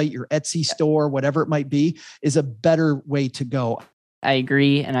website, your Etsy store, whatever it might be, is a better way to go. I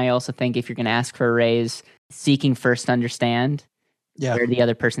agree. And I also think if you're going to ask for a raise, seeking first to understand where the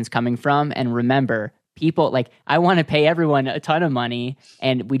other person's coming from. And remember, people like I want to pay everyone a ton of money,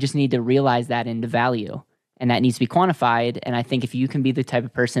 and we just need to realize that into value, and that needs to be quantified. And I think if you can be the type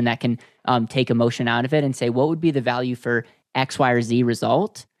of person that can take emotion out of it and say, what would be the value for X, Y, or Z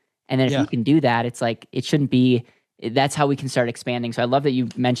result? And then if you can do that, it's like, it shouldn't be, that's how we can start expanding. So I love that you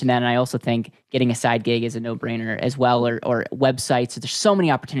mentioned that. And I also think getting a side gig is a no-brainer as well, or websites. There's so many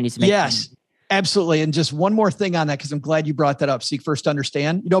opportunities to make money. Absolutely. And just one more thing on that, because I'm glad you brought that up. Seek first to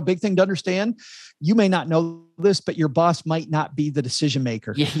understand. Big thing to understand, you may not know this, but your boss might not be the decision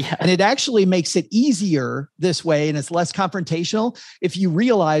maker. Yeah. And it actually makes it easier this way, and it's less confrontational if you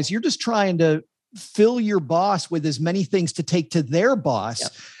realize you're just trying to fill your boss with as many things to take to their boss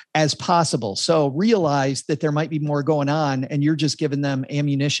as possible. So realize that there might be more going on, and you're just giving them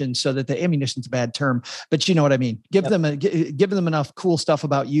ammunition, so that the ammunition's a bad term, but you know what I mean? Give them enough cool stuff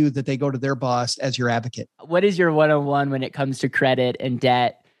about you that they go to their boss as your advocate. What is your 101 when it comes to credit and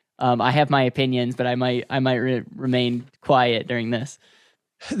debt? I have my opinions, but I might remain quiet during this.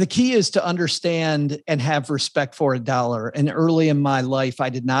 The key is to understand and have respect for a dollar. And early in my life, I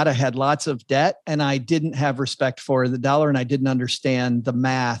did not. I had lots of debt, and I didn't have respect for the dollar, and I didn't understand the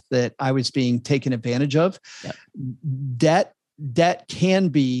math that I was being taken advantage of. Debt can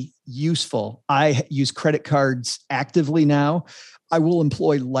be useful. I use credit cards actively now. I will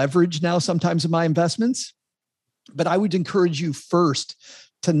employ leverage now sometimes in my investments, but I would encourage you first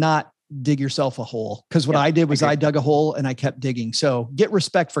to not dig yourself a hole. Because what I did was I dug a hole and I kept digging. So get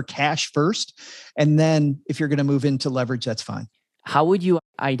respect for cash first. And then if you're going to move into leverage, that's fine. How would you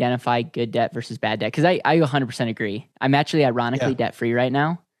identify good debt versus bad debt? Because I 100% agree. I'm actually ironically debt free right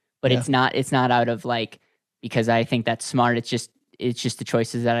now, but it's not out of because I think that's smart. It's just the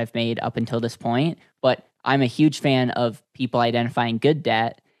choices that I've made up until this point. But I'm a huge fan of people identifying good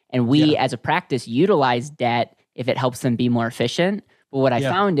debt. And we as a practice utilize debt if it helps them be more efficient. But what I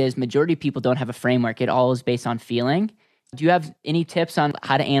found is majority of people don't have a framework. It all is based on feeling. Do you have any tips on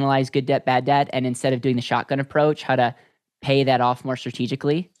how to analyze good debt, bad debt, and instead of doing the shotgun approach, how to pay that off more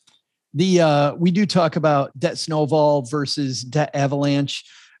strategically? We do talk about debt snowball versus debt avalanche.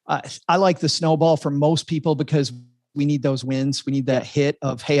 I like the snowball for most people because we need those wins. We need that hit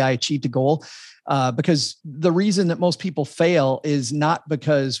of, hey, I achieved a goal. Because the reason that most people fail is not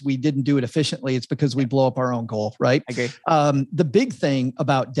because we didn't do it efficiently. It's because we blow up our own goal, right? I agree. The big thing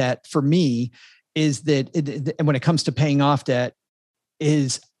about debt for me is that, and when it comes to paying off debt,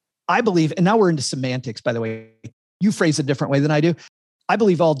 is I believe, and now we're into semantics, by the way, you phrase it a different way than I do. I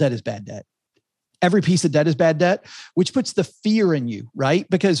believe all debt is bad debt. Every piece of debt is bad debt, which puts the fear in you, right?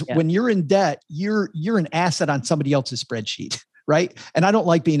 Because when you're in debt, you're an asset on somebody else's spreadsheet. Right. And I don't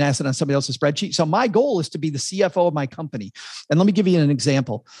like being an asset on somebody else's spreadsheet. So my goal is to be the CFO of my company. And let me give you an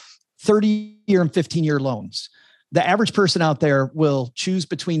example. 30-year and 15-year loans. The average person out there will choose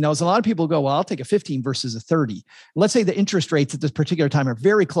between those. A lot of people go, well, I'll take a 15 versus a 30. Let's say the interest rates at this particular time are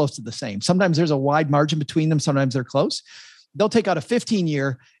very close to the same. Sometimes there's a wide margin between them. Sometimes they're close. They'll take out a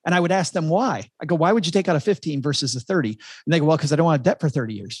 15-year. And I would ask them why. I go, why would you take out a 15 versus a 30? And they go, well, because I don't want debt for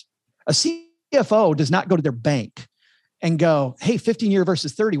 30 years. A CFO does not go to their bank and go, hey, 15-year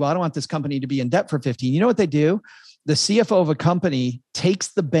versus 30. Well, I don't want this company to be in debt for 15. You know what they do? The CFO of a company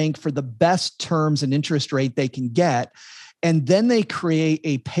takes the bank for the best terms and interest rate they can get. And then they create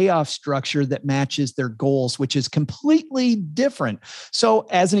a payoff structure that matches their goals, which is completely different. So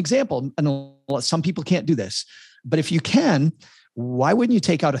as an example, and some people can't do this, but if you can, why wouldn't you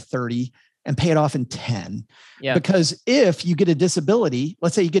take out a 30 and pay it off in 10? Because if you get a disability,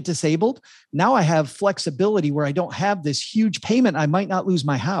 let's say you get disabled, now I have flexibility where I don't have this huge payment. I might not lose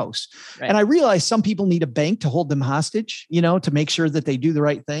my house. Right. And I realize some people need a bank to hold them hostage, to make sure that they do the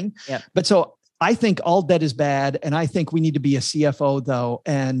right thing. But so I think all debt is bad. And I think we need to be a CFO though,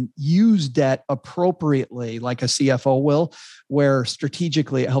 and use debt appropriately like a CFO will, where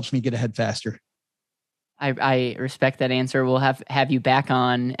strategically it helps me get ahead faster. I respect that answer. We'll have you back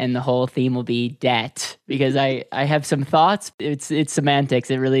on, and the whole theme will be debt, because I have some thoughts. It's semantics.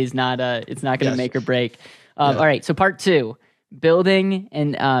 It really is not it's not going to make or break. All right. So part 2, building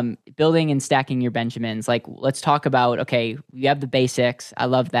and stacking your Benjamins. Let's talk about, okay, you have the basics. I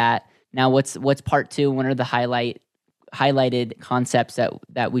love that. Now what's part 2? What are the highlighted concepts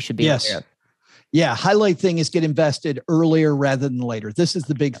that we should be aware of? Yeah. Highlight thing is get invested earlier rather than later. This is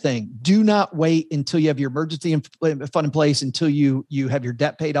the big thing. Do not wait until you have your emergency fund in place, until you have your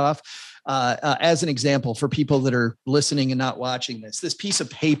debt paid off. As an example, for people that are listening and not watching this piece of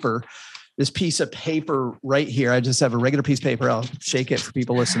paper right here, I just have a regular piece of paper. I'll shake it for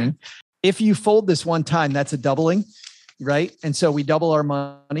people listening. If you fold this one time, that's a doubling, right? And so we double our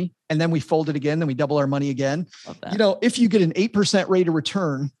money, and then we fold it again, then we double our money again. If you get an 8% rate of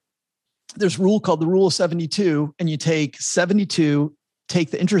return there's a rule called the rule of 72, and you take 72,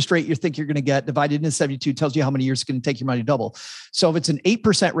 take the interest rate you think you're going to get, divided into 72, tells you how many years it's going to take your money to double. So if it's an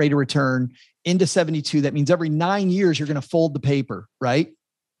 8% rate of return into 72, that means every 9 years you're going to fold the paper, right?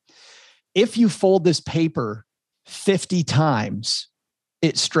 If you fold this paper 50 times,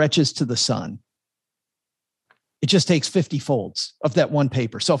 it stretches to the sun. It just takes 50 folds of that one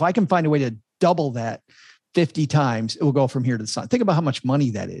paper. So if I can find a way to double that 50 times, it will go from here to the sun. Think about how much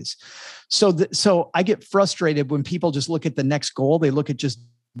money that is. So I get frustrated when people just look at the next goal. They look at just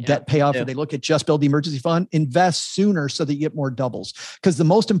debt payoff, or they look at just build the emergency fund. Invest sooner so that you get more doubles. Because the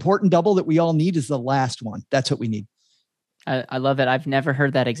most important double that we all need is the last one. That's what we need. I love it. I've never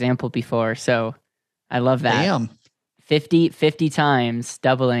heard that example before. So I love that. Damn. 50 times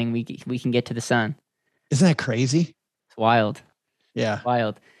doubling, we can get to the sun. Isn't that crazy? It's wild. Yeah.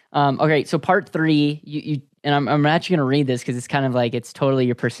 Wild. Okay. So part 3, you and I'm actually going to read this because it's kind of like, it's totally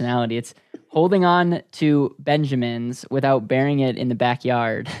your personality. It's holding on to Benjamins without burying it in the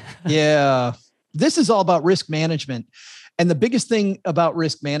backyard. Yeah. This is all about risk management. And the biggest thing about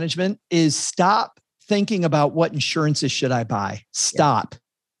risk management is stop thinking about what insurances should I buy. Stop.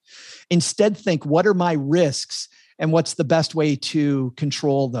 Instead, think, what are my risks and what's the best way to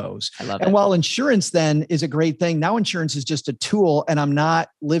control those? I love it. And it. while insurance then is a great thing, now insurance is just a tool, and I'm not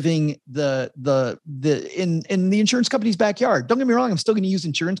living in the insurance company's backyard. Don't get me wrong, I'm still going to use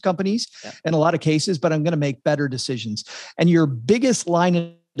insurance companies in a lot of cases, but I'm going to make better decisions. And your biggest line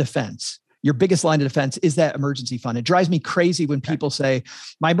of defense is that emergency fund. It drives me crazy when people say,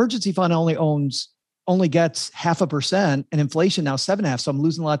 my emergency fund only gets 0.5%, and inflation now 7.5%. So I'm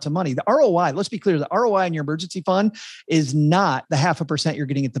losing lots of money. The ROI, let's be clear, the ROI in your emergency fund is not the 0.5% you're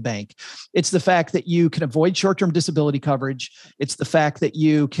getting at the bank. It's the fact that you can avoid short-term disability coverage. It's the fact that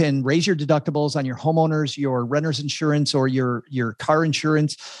you can raise your deductibles on your homeowners, your renter's insurance, or your car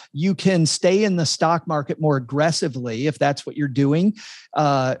insurance. You can stay in the stock market more aggressively if that's what you're doing,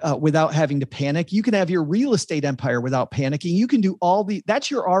 without having to panic. You can have your real estate empire without panicking. You can do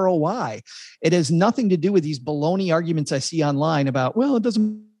that's your ROI. It has nothing to do with these baloney arguments I see online about, well, it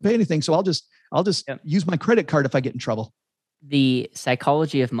doesn't pay anything, so I'll just use my credit card if I get in trouble. The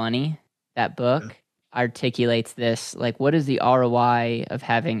Psychology of Money, that book articulates this, like, what is the ROI of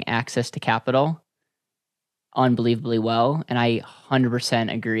having access to capital? Unbelievably well. And I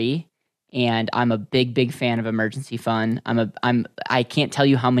 100% agree. And I'm a big fan of emergency fund. I can't tell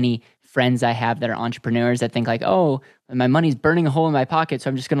you how many friends I have that are entrepreneurs that think like, oh, my money's burning a hole in my pocket, so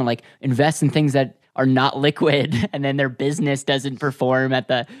I'm just going to like invest in things that are not liquid, and then their business doesn't perform at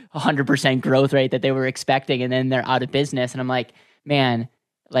the 100% growth rate that they were expecting, and then they're out of business. And I'm like, man,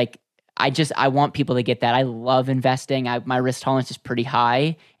 like I want people to get that. I love investing. My risk tolerance is pretty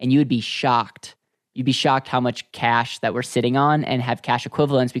high, and you would be shocked. You'd be shocked how much cash that we're sitting on and have cash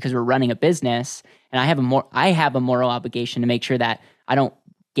equivalents because we're running a business. And I have a moral obligation to make sure that I don't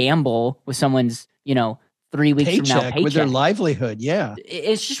gamble with someone's, 3 weeks from now paycheck with their livelihood. Yeah.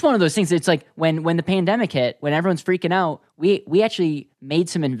 It's just one of those things. It's like when the pandemic hit, when everyone's freaking out, we actually made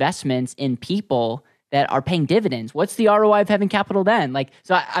some investments in people that are paying dividends. What's the ROI of having capital then? Like,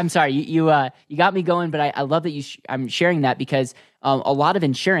 so I'm sorry, you got me going, but I love that I'm sharing that because a lot of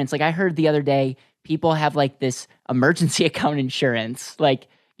insurance, like I heard the other day, people have like this emergency account insurance, like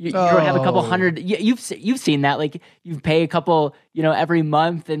you have a couple hundred. You've seen that, like you pay a couple, every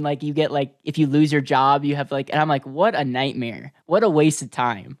month, and like you get like if you lose your job, you have like, and I'm like, what a nightmare, what a waste of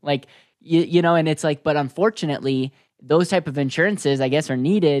time, like and it's like, but unfortunately, those type of insurances, I guess, are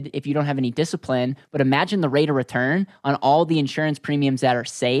needed if you don't have any discipline. But imagine the rate of return on all the insurance premiums that are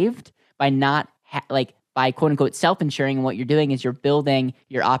saved by not by quote unquote self-insuring. And what you're doing is you're building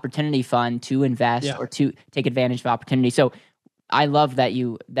your opportunity fund to invest or to take advantage of opportunity. So I love that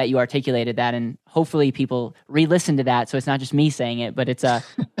you articulated that, and hopefully people re-listen to that. So it's not just me saying it, but it's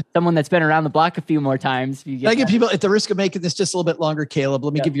someone that's been around the block a few more times. I give people, at the risk of making this just a little bit longer, Caleb,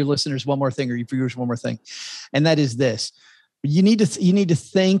 let me give your listeners one more thing, or your viewers one more thing. And that is this. You need to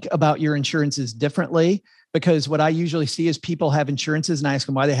think about your insurances differently, because what I usually see is people have insurances and I ask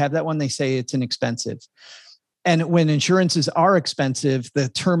them why they have that one. They say it's inexpensive. And when insurances are expensive, the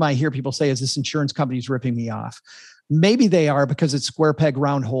term I hear people say is this insurance company is ripping me off. Maybe they are, because it's square peg,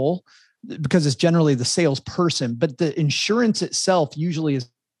 round hole, because it's generally the salesperson, but the insurance itself usually is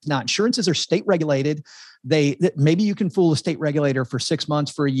not. Insurances are state regulated. Maybe you can fool a state regulator for 6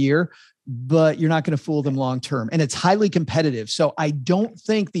 months, for a year, but you're not going to fool them long-term. And it's highly competitive. So I don't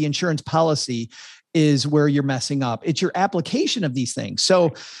think the insurance policy is where you're messing up. It's your application of these things.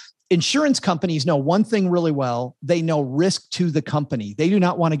 So Insurance companies know one thing really well. They know risk to the company. They do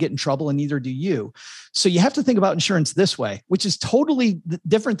not want to get in trouble, and neither do you. So you have to think about insurance this way, which is totally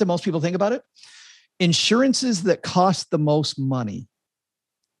different than most people think about it. Insurances that cost the most money.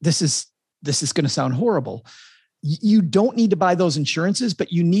 This is going to sound horrible. You don't need to buy those insurances,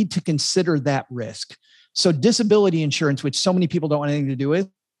 but you need to consider that risk. So disability insurance, which so many people don't want anything to do with,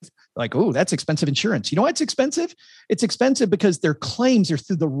 like, oh, that's expensive insurance. You know why it's expensive? It's expensive because their claims are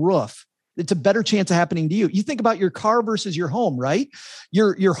through the roof. It's a better chance of happening to you. You think about your car versus your home, right?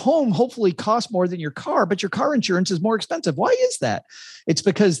 Your home hopefully costs more than your car, but your car insurance is more expensive. Why is that? It's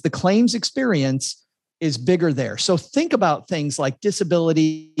because the claims experience is bigger there. So think about things like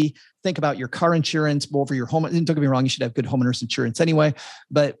disability, think about your car insurance over your home. And don't get me wrong, you should have good homeowners insurance anyway,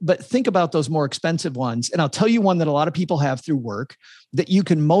 but think about those more expensive ones. And I'll tell you one that a lot of people have through work that you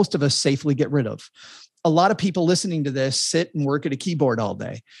can, most of us, safely get rid of. A lot of people listening to this sit and work at a keyboard all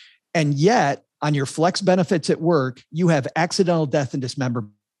day. And yet on your flex benefits at work, you have accidental death and dismemberment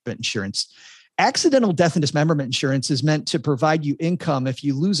insurance. Accidental death and dismemberment insurance is meant to provide you income if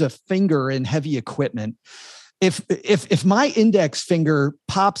you lose a finger in heavy equipment. If my index finger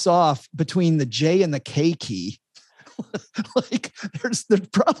pops off between the J and the K key, like there's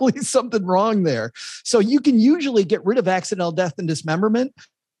probably something wrong there. So you can usually get rid of accidental death and dismemberment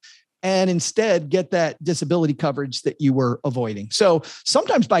and instead get that disability coverage that you were avoiding. So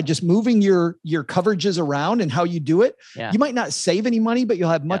sometimes by just moving your coverages around and how you do it, you might not save any money, but you'll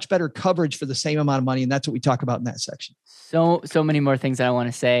have much better coverage for the same amount of money. And that's what we talk about in that section. So many more things that I want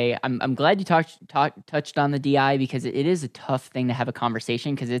to say. I'm glad you touched on the DI, because it is a tough thing to have a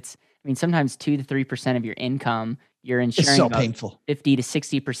conversation, because sometimes 2 to 3% of your income, you're insuring. It's so painful. 50 to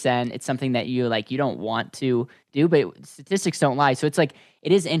 60%. It's something that you don't want to do, but statistics don't lie. So it's like,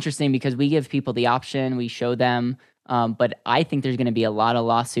 it is interesting because we give people the option, we show them, but I think there's going to be a lot of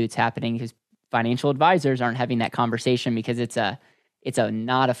lawsuits happening because financial advisors aren't having that conversation, because it's a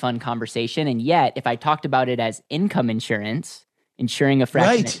not a fun conversation. And yet, if I talked about it as income insurance, insuring a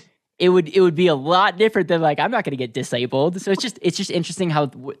fraction, right, it would be a lot different than like, I'm not going to get disabled. So it's just interesting how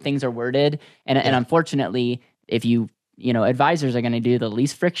things are worded. And unfortunately, if advisors are going to do the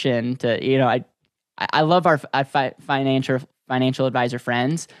least friction to, I love our financial advisor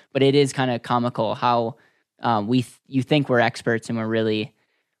friends, but it is kind of comical how you think we're experts and we're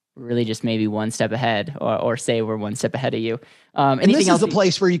really just maybe one step ahead, or say we're one step ahead of you. And this is the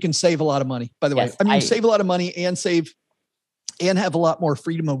place where you can save a lot of money, by the way. Save a lot of money and have a lot more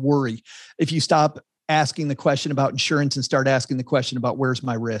freedom of worry if you stop asking the question about insurance and start asking the question about where's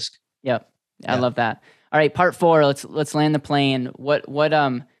my risk. Yep. I love that. All right, part 4. Let's land the plane. What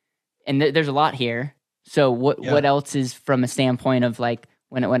and there's a lot here. So what else is, from a standpoint of like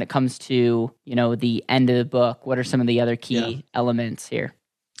when it comes to the end of the book? What are some of the other key elements here?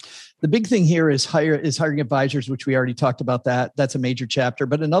 The big thing here is hiring advisors, which we already talked about. That's a major chapter.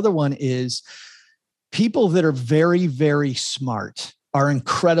 But another one is people that are very, very smart are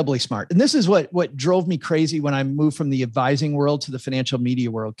incredibly smart. And this is what drove me crazy when I moved from the advising world to the financial media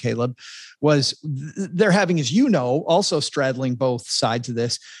world, Caleb, was they're having, as you know, also straddling both sides of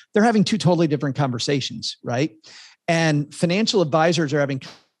this, they're having 2 totally different conversations, right? And financial advisors are having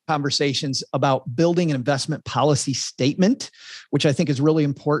conversations about building an investment policy statement, which I think is really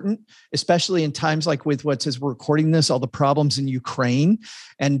important, especially in times like with as we're recording this, all the problems in Ukraine.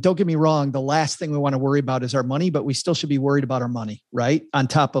 And don't get me wrong, the last thing we want to worry about is our money, but we still should be worried about our money, right? On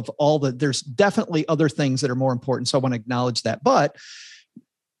top of there's definitely other things that are more important. So I want to acknowledge that. But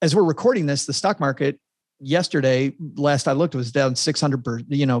as we're recording this, the stock market yesterday, last I looked, was down 600,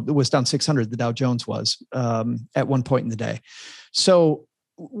 it was down 600, the Dow Jones was at one point in the day. So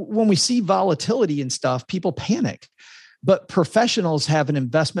when we see volatility and stuff, people panic. But professionals have an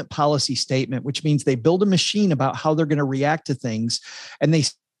investment policy statement, which means they build a machine about how they're going to react to things, and they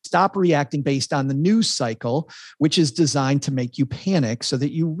stop reacting based on the news cycle, which is designed to make you panic so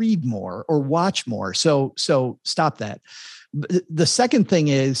that you read more or watch more. So stop that. The second thing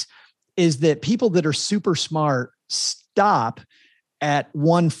is that people that are super smart stop at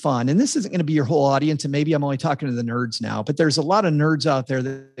one fund. And this isn't going to be your whole audience. And maybe I'm only talking to the nerds now, but there's a lot of nerds out there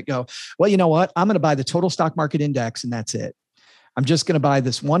that go, well, you know what? I'm going to buy the total stock market index and that's it. I'm just going to buy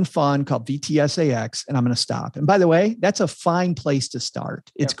this one fund called VTSAX and I'm going to stop. And by the way, that's a fine place to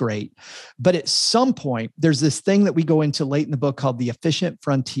start. It's great. But at some point, there's this thing that we go into late in the book called the efficient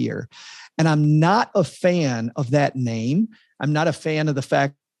frontier. And I'm not a fan of that name. I'm not a fan of the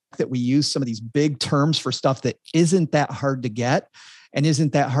fact that we use some of these big terms for stuff that isn't that hard to get and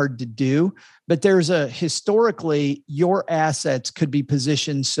isn't that hard to do. But historically, your assets could be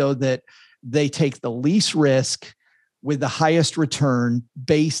positioned so that they take the least risk with the highest return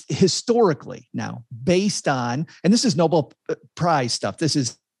based historically now, based on, and this is Nobel Prize stuff. This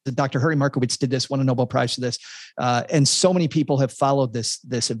is Dr. Harry Markowitz did this, won a Nobel Prize for this. And so many people have followed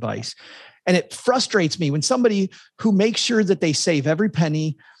this advice. And it frustrates me when somebody who makes sure that they save every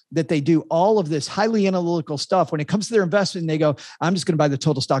penny, that they do all of this highly analytical stuff, when it comes to their investment, they go, I'm just going to buy the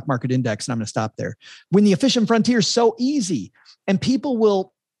total stock market index and I'm going to stop there. When the efficient frontier is so easy, and people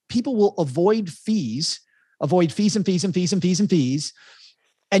will avoid fees.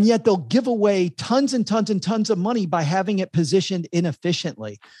 And yet they'll give away tons and tons and tons of money by having it positioned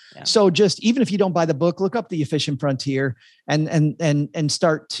inefficiently. Yeah. So just, even if you don't buy the book, look up The Efficient Frontier and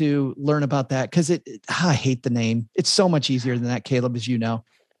start to learn about that. Cause I hate the name. It's so much easier than that, Caleb, as you know.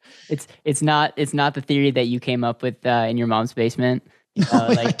 It's not the theory that you came up with in your mom's basement. No,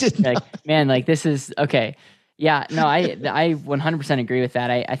 I did not. Man, this is okay. Yeah, no, I 100% agree with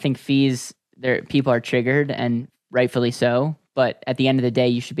that. I think fees, people are triggered, and rightfully so. But at the end of the day,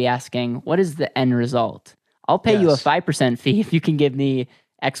 you should be asking, what is the end result? I'll pay you a 5% fee if you can give me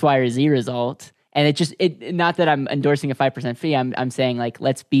X, Y, or Z result. And not that I'm endorsing a 5% fee. I'm saying,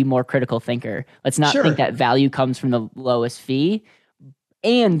 let's be more critical thinker. Let's not think that value comes from the lowest fee.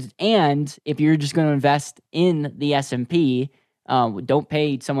 And if you're just going to invest in the S&P, don't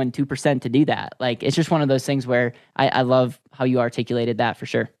pay someone 2% to do that. It's just one of those things where I love how you articulated that for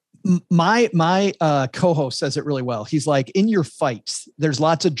sure. My co-host says it really well. He's like, in your fights, there's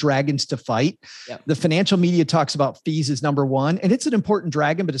lots of dragons to fight. Yep. The financial media talks about fees as number one, and it's an important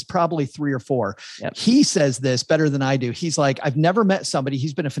dragon, but it's probably 3 or 4. Yep. He says this better than I do. He's like, I've never met somebody,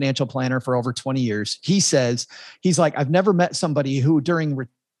 he's been a financial planner for over 20 years. He's like, I've never met somebody who during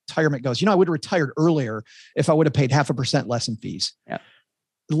retirement goes, I would have retired earlier if I would have paid 0.5% less in fees. Yep.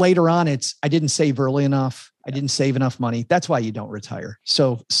 Later on, I didn't save early enough. I didn't save enough money. That's why you don't retire.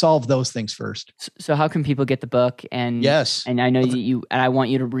 So solve those things first. So how can people get the book? And yes, and I know and I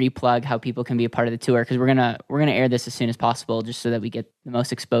want you to replug how people can be a part of the tour, because we're gonna air this as soon as possible, just so that we get the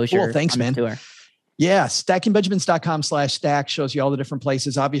most exposure. Cool. Thanks, man. Tour. Yeah. StackingBenjamins.com/stack shows you all the different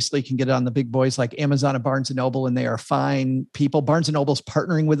places. Obviously, you can get it on the big boys like Amazon and Barnes & Noble, and they are fine people. Barnes & Noble's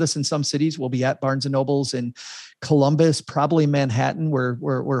partnering with us in some cities. We'll be at Barnes & Noble's in Columbus, probably Manhattan.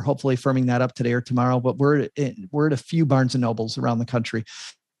 We're hopefully firming that up today or tomorrow, but we're at a few Barnes & Nobles around the country.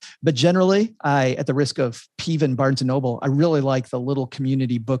 But generally, at the risk of peeving Barnes & Noble, I really like the little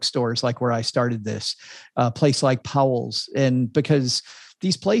community bookstores, like where I started this, place like Powell's. And because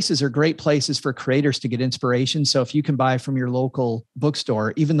these places are great places for creators to get inspiration. So if you can buy from your local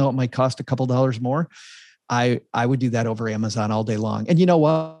bookstore, even though it might cost a couple dollars more, I would do that over Amazon all day long. And you know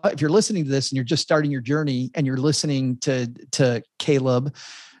what? If you're listening to this and you're just starting your journey and you're listening to Caleb,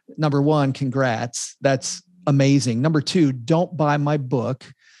 number one, congrats. That's amazing. Number two, don't buy my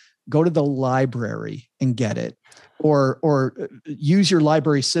book. Go to the library and get it, or use your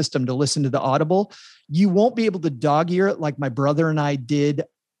library system to listen to the Audible. You won't be able to dog ear it like my brother and I did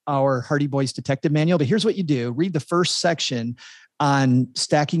our Hardy Boys Detective Manual. But here's what you do. Read the first section on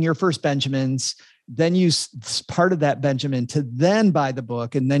stacking your first Benjamins, then use part of that Benjamin to then buy the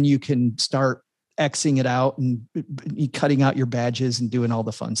book. And then you can start Xing it out and cutting out your badges and doing all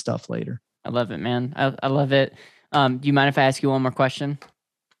the fun stuff later. I love it, man. I love it. Do you mind if I ask you one more question?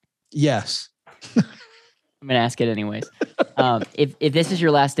 Yes. I'm going to ask it anyways. If this is your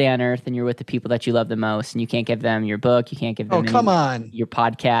last day on earth and you're with the people that you love the most, and you can't give them your book, you can't give them your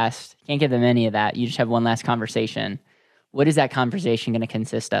podcast, you can't give them any of that, you just have one last conversation, what is that conversation going to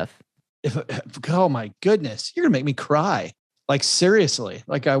consist of? Oh my goodness, you're going to make me cry. Like seriously,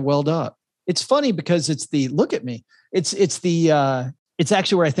 like I welled up. It's funny because look at me. It's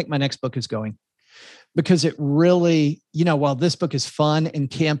actually where I think my next book is going. Because it really, while this book is fun and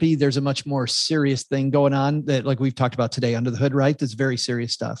campy, there's a much more serious thing going on that, like we've talked about today, Under the Hood, right? That's very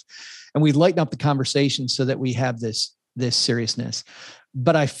serious stuff. And we lighten up the conversation so that we have this seriousness.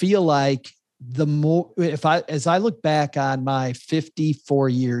 But I feel like as I look back on my 54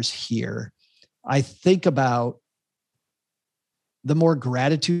 years here, I think about the more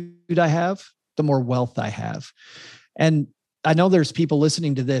gratitude I have, the more wealth I have. And I know there's people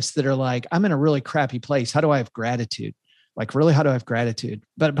listening to this that are like, I'm in a really crappy place. How do I have gratitude? Like, really, how do I have gratitude?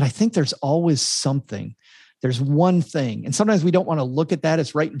 But I think there's always something. There's one thing. And sometimes we don't want to look at that.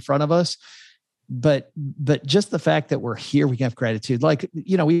 It's right in front of us. But just the fact that we're here, we can have gratitude. Like,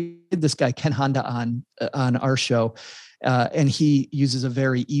 we had this guy, Ken Honda, on our show, and he uses a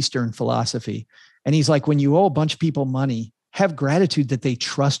very Eastern philosophy. And he's like, when you owe a bunch of people money, have gratitude that they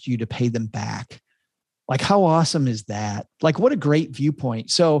trust you to pay them back. Like, how awesome is that? Like, what a great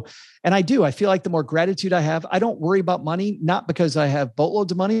viewpoint. So, and I feel like the more gratitude I have, I don't worry about money, not because I have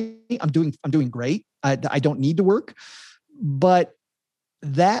boatloads of money. I'm doing great. I don't need to work, but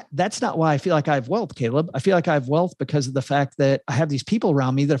that's not why I feel like I have wealth, Caleb. I feel like I have wealth because of the fact that I have these people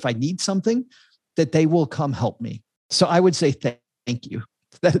around me that if I need something, that they will come help me. So I would say thank you.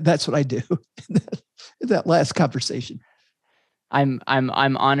 That's what I do in that last conversation. I'm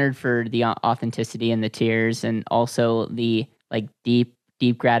honored for the authenticity and the tears, and also the like deep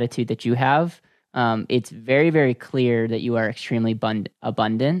gratitude that you have. It's very, very clear that you are extremely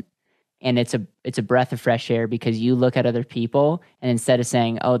abundant, and it's a breath of fresh air because you look at other people, and instead of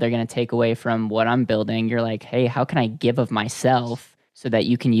saying, "Oh, they're going to take away from what I'm building," you're like, "Hey, how can I give of myself so that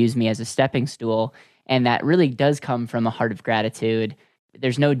you can use me as a stepping stool?" And that really does come from a heart of gratitude.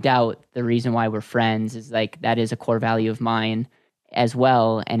 There's no doubt the reason why we're friends is like that is a core value of mine as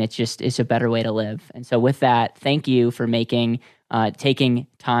well, and it's a better way to live. And so with that, thank you for taking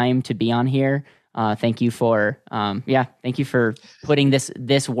time to be on here. Thank you for putting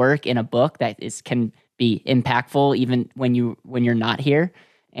this work in a book that can be impactful even when you're not here.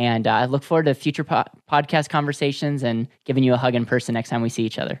 And I look forward to future podcast conversations and giving you a hug in person next time we see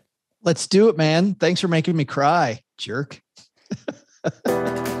each other. Let's do it, man. Thanks for making me cry, jerk.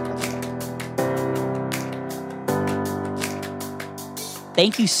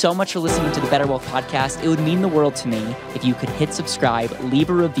 Thank you so much for listening to the Better Wealth Podcast. It would mean the world to me if you could hit subscribe, leave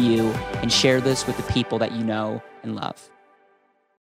a review, and share this with the people that you know and love.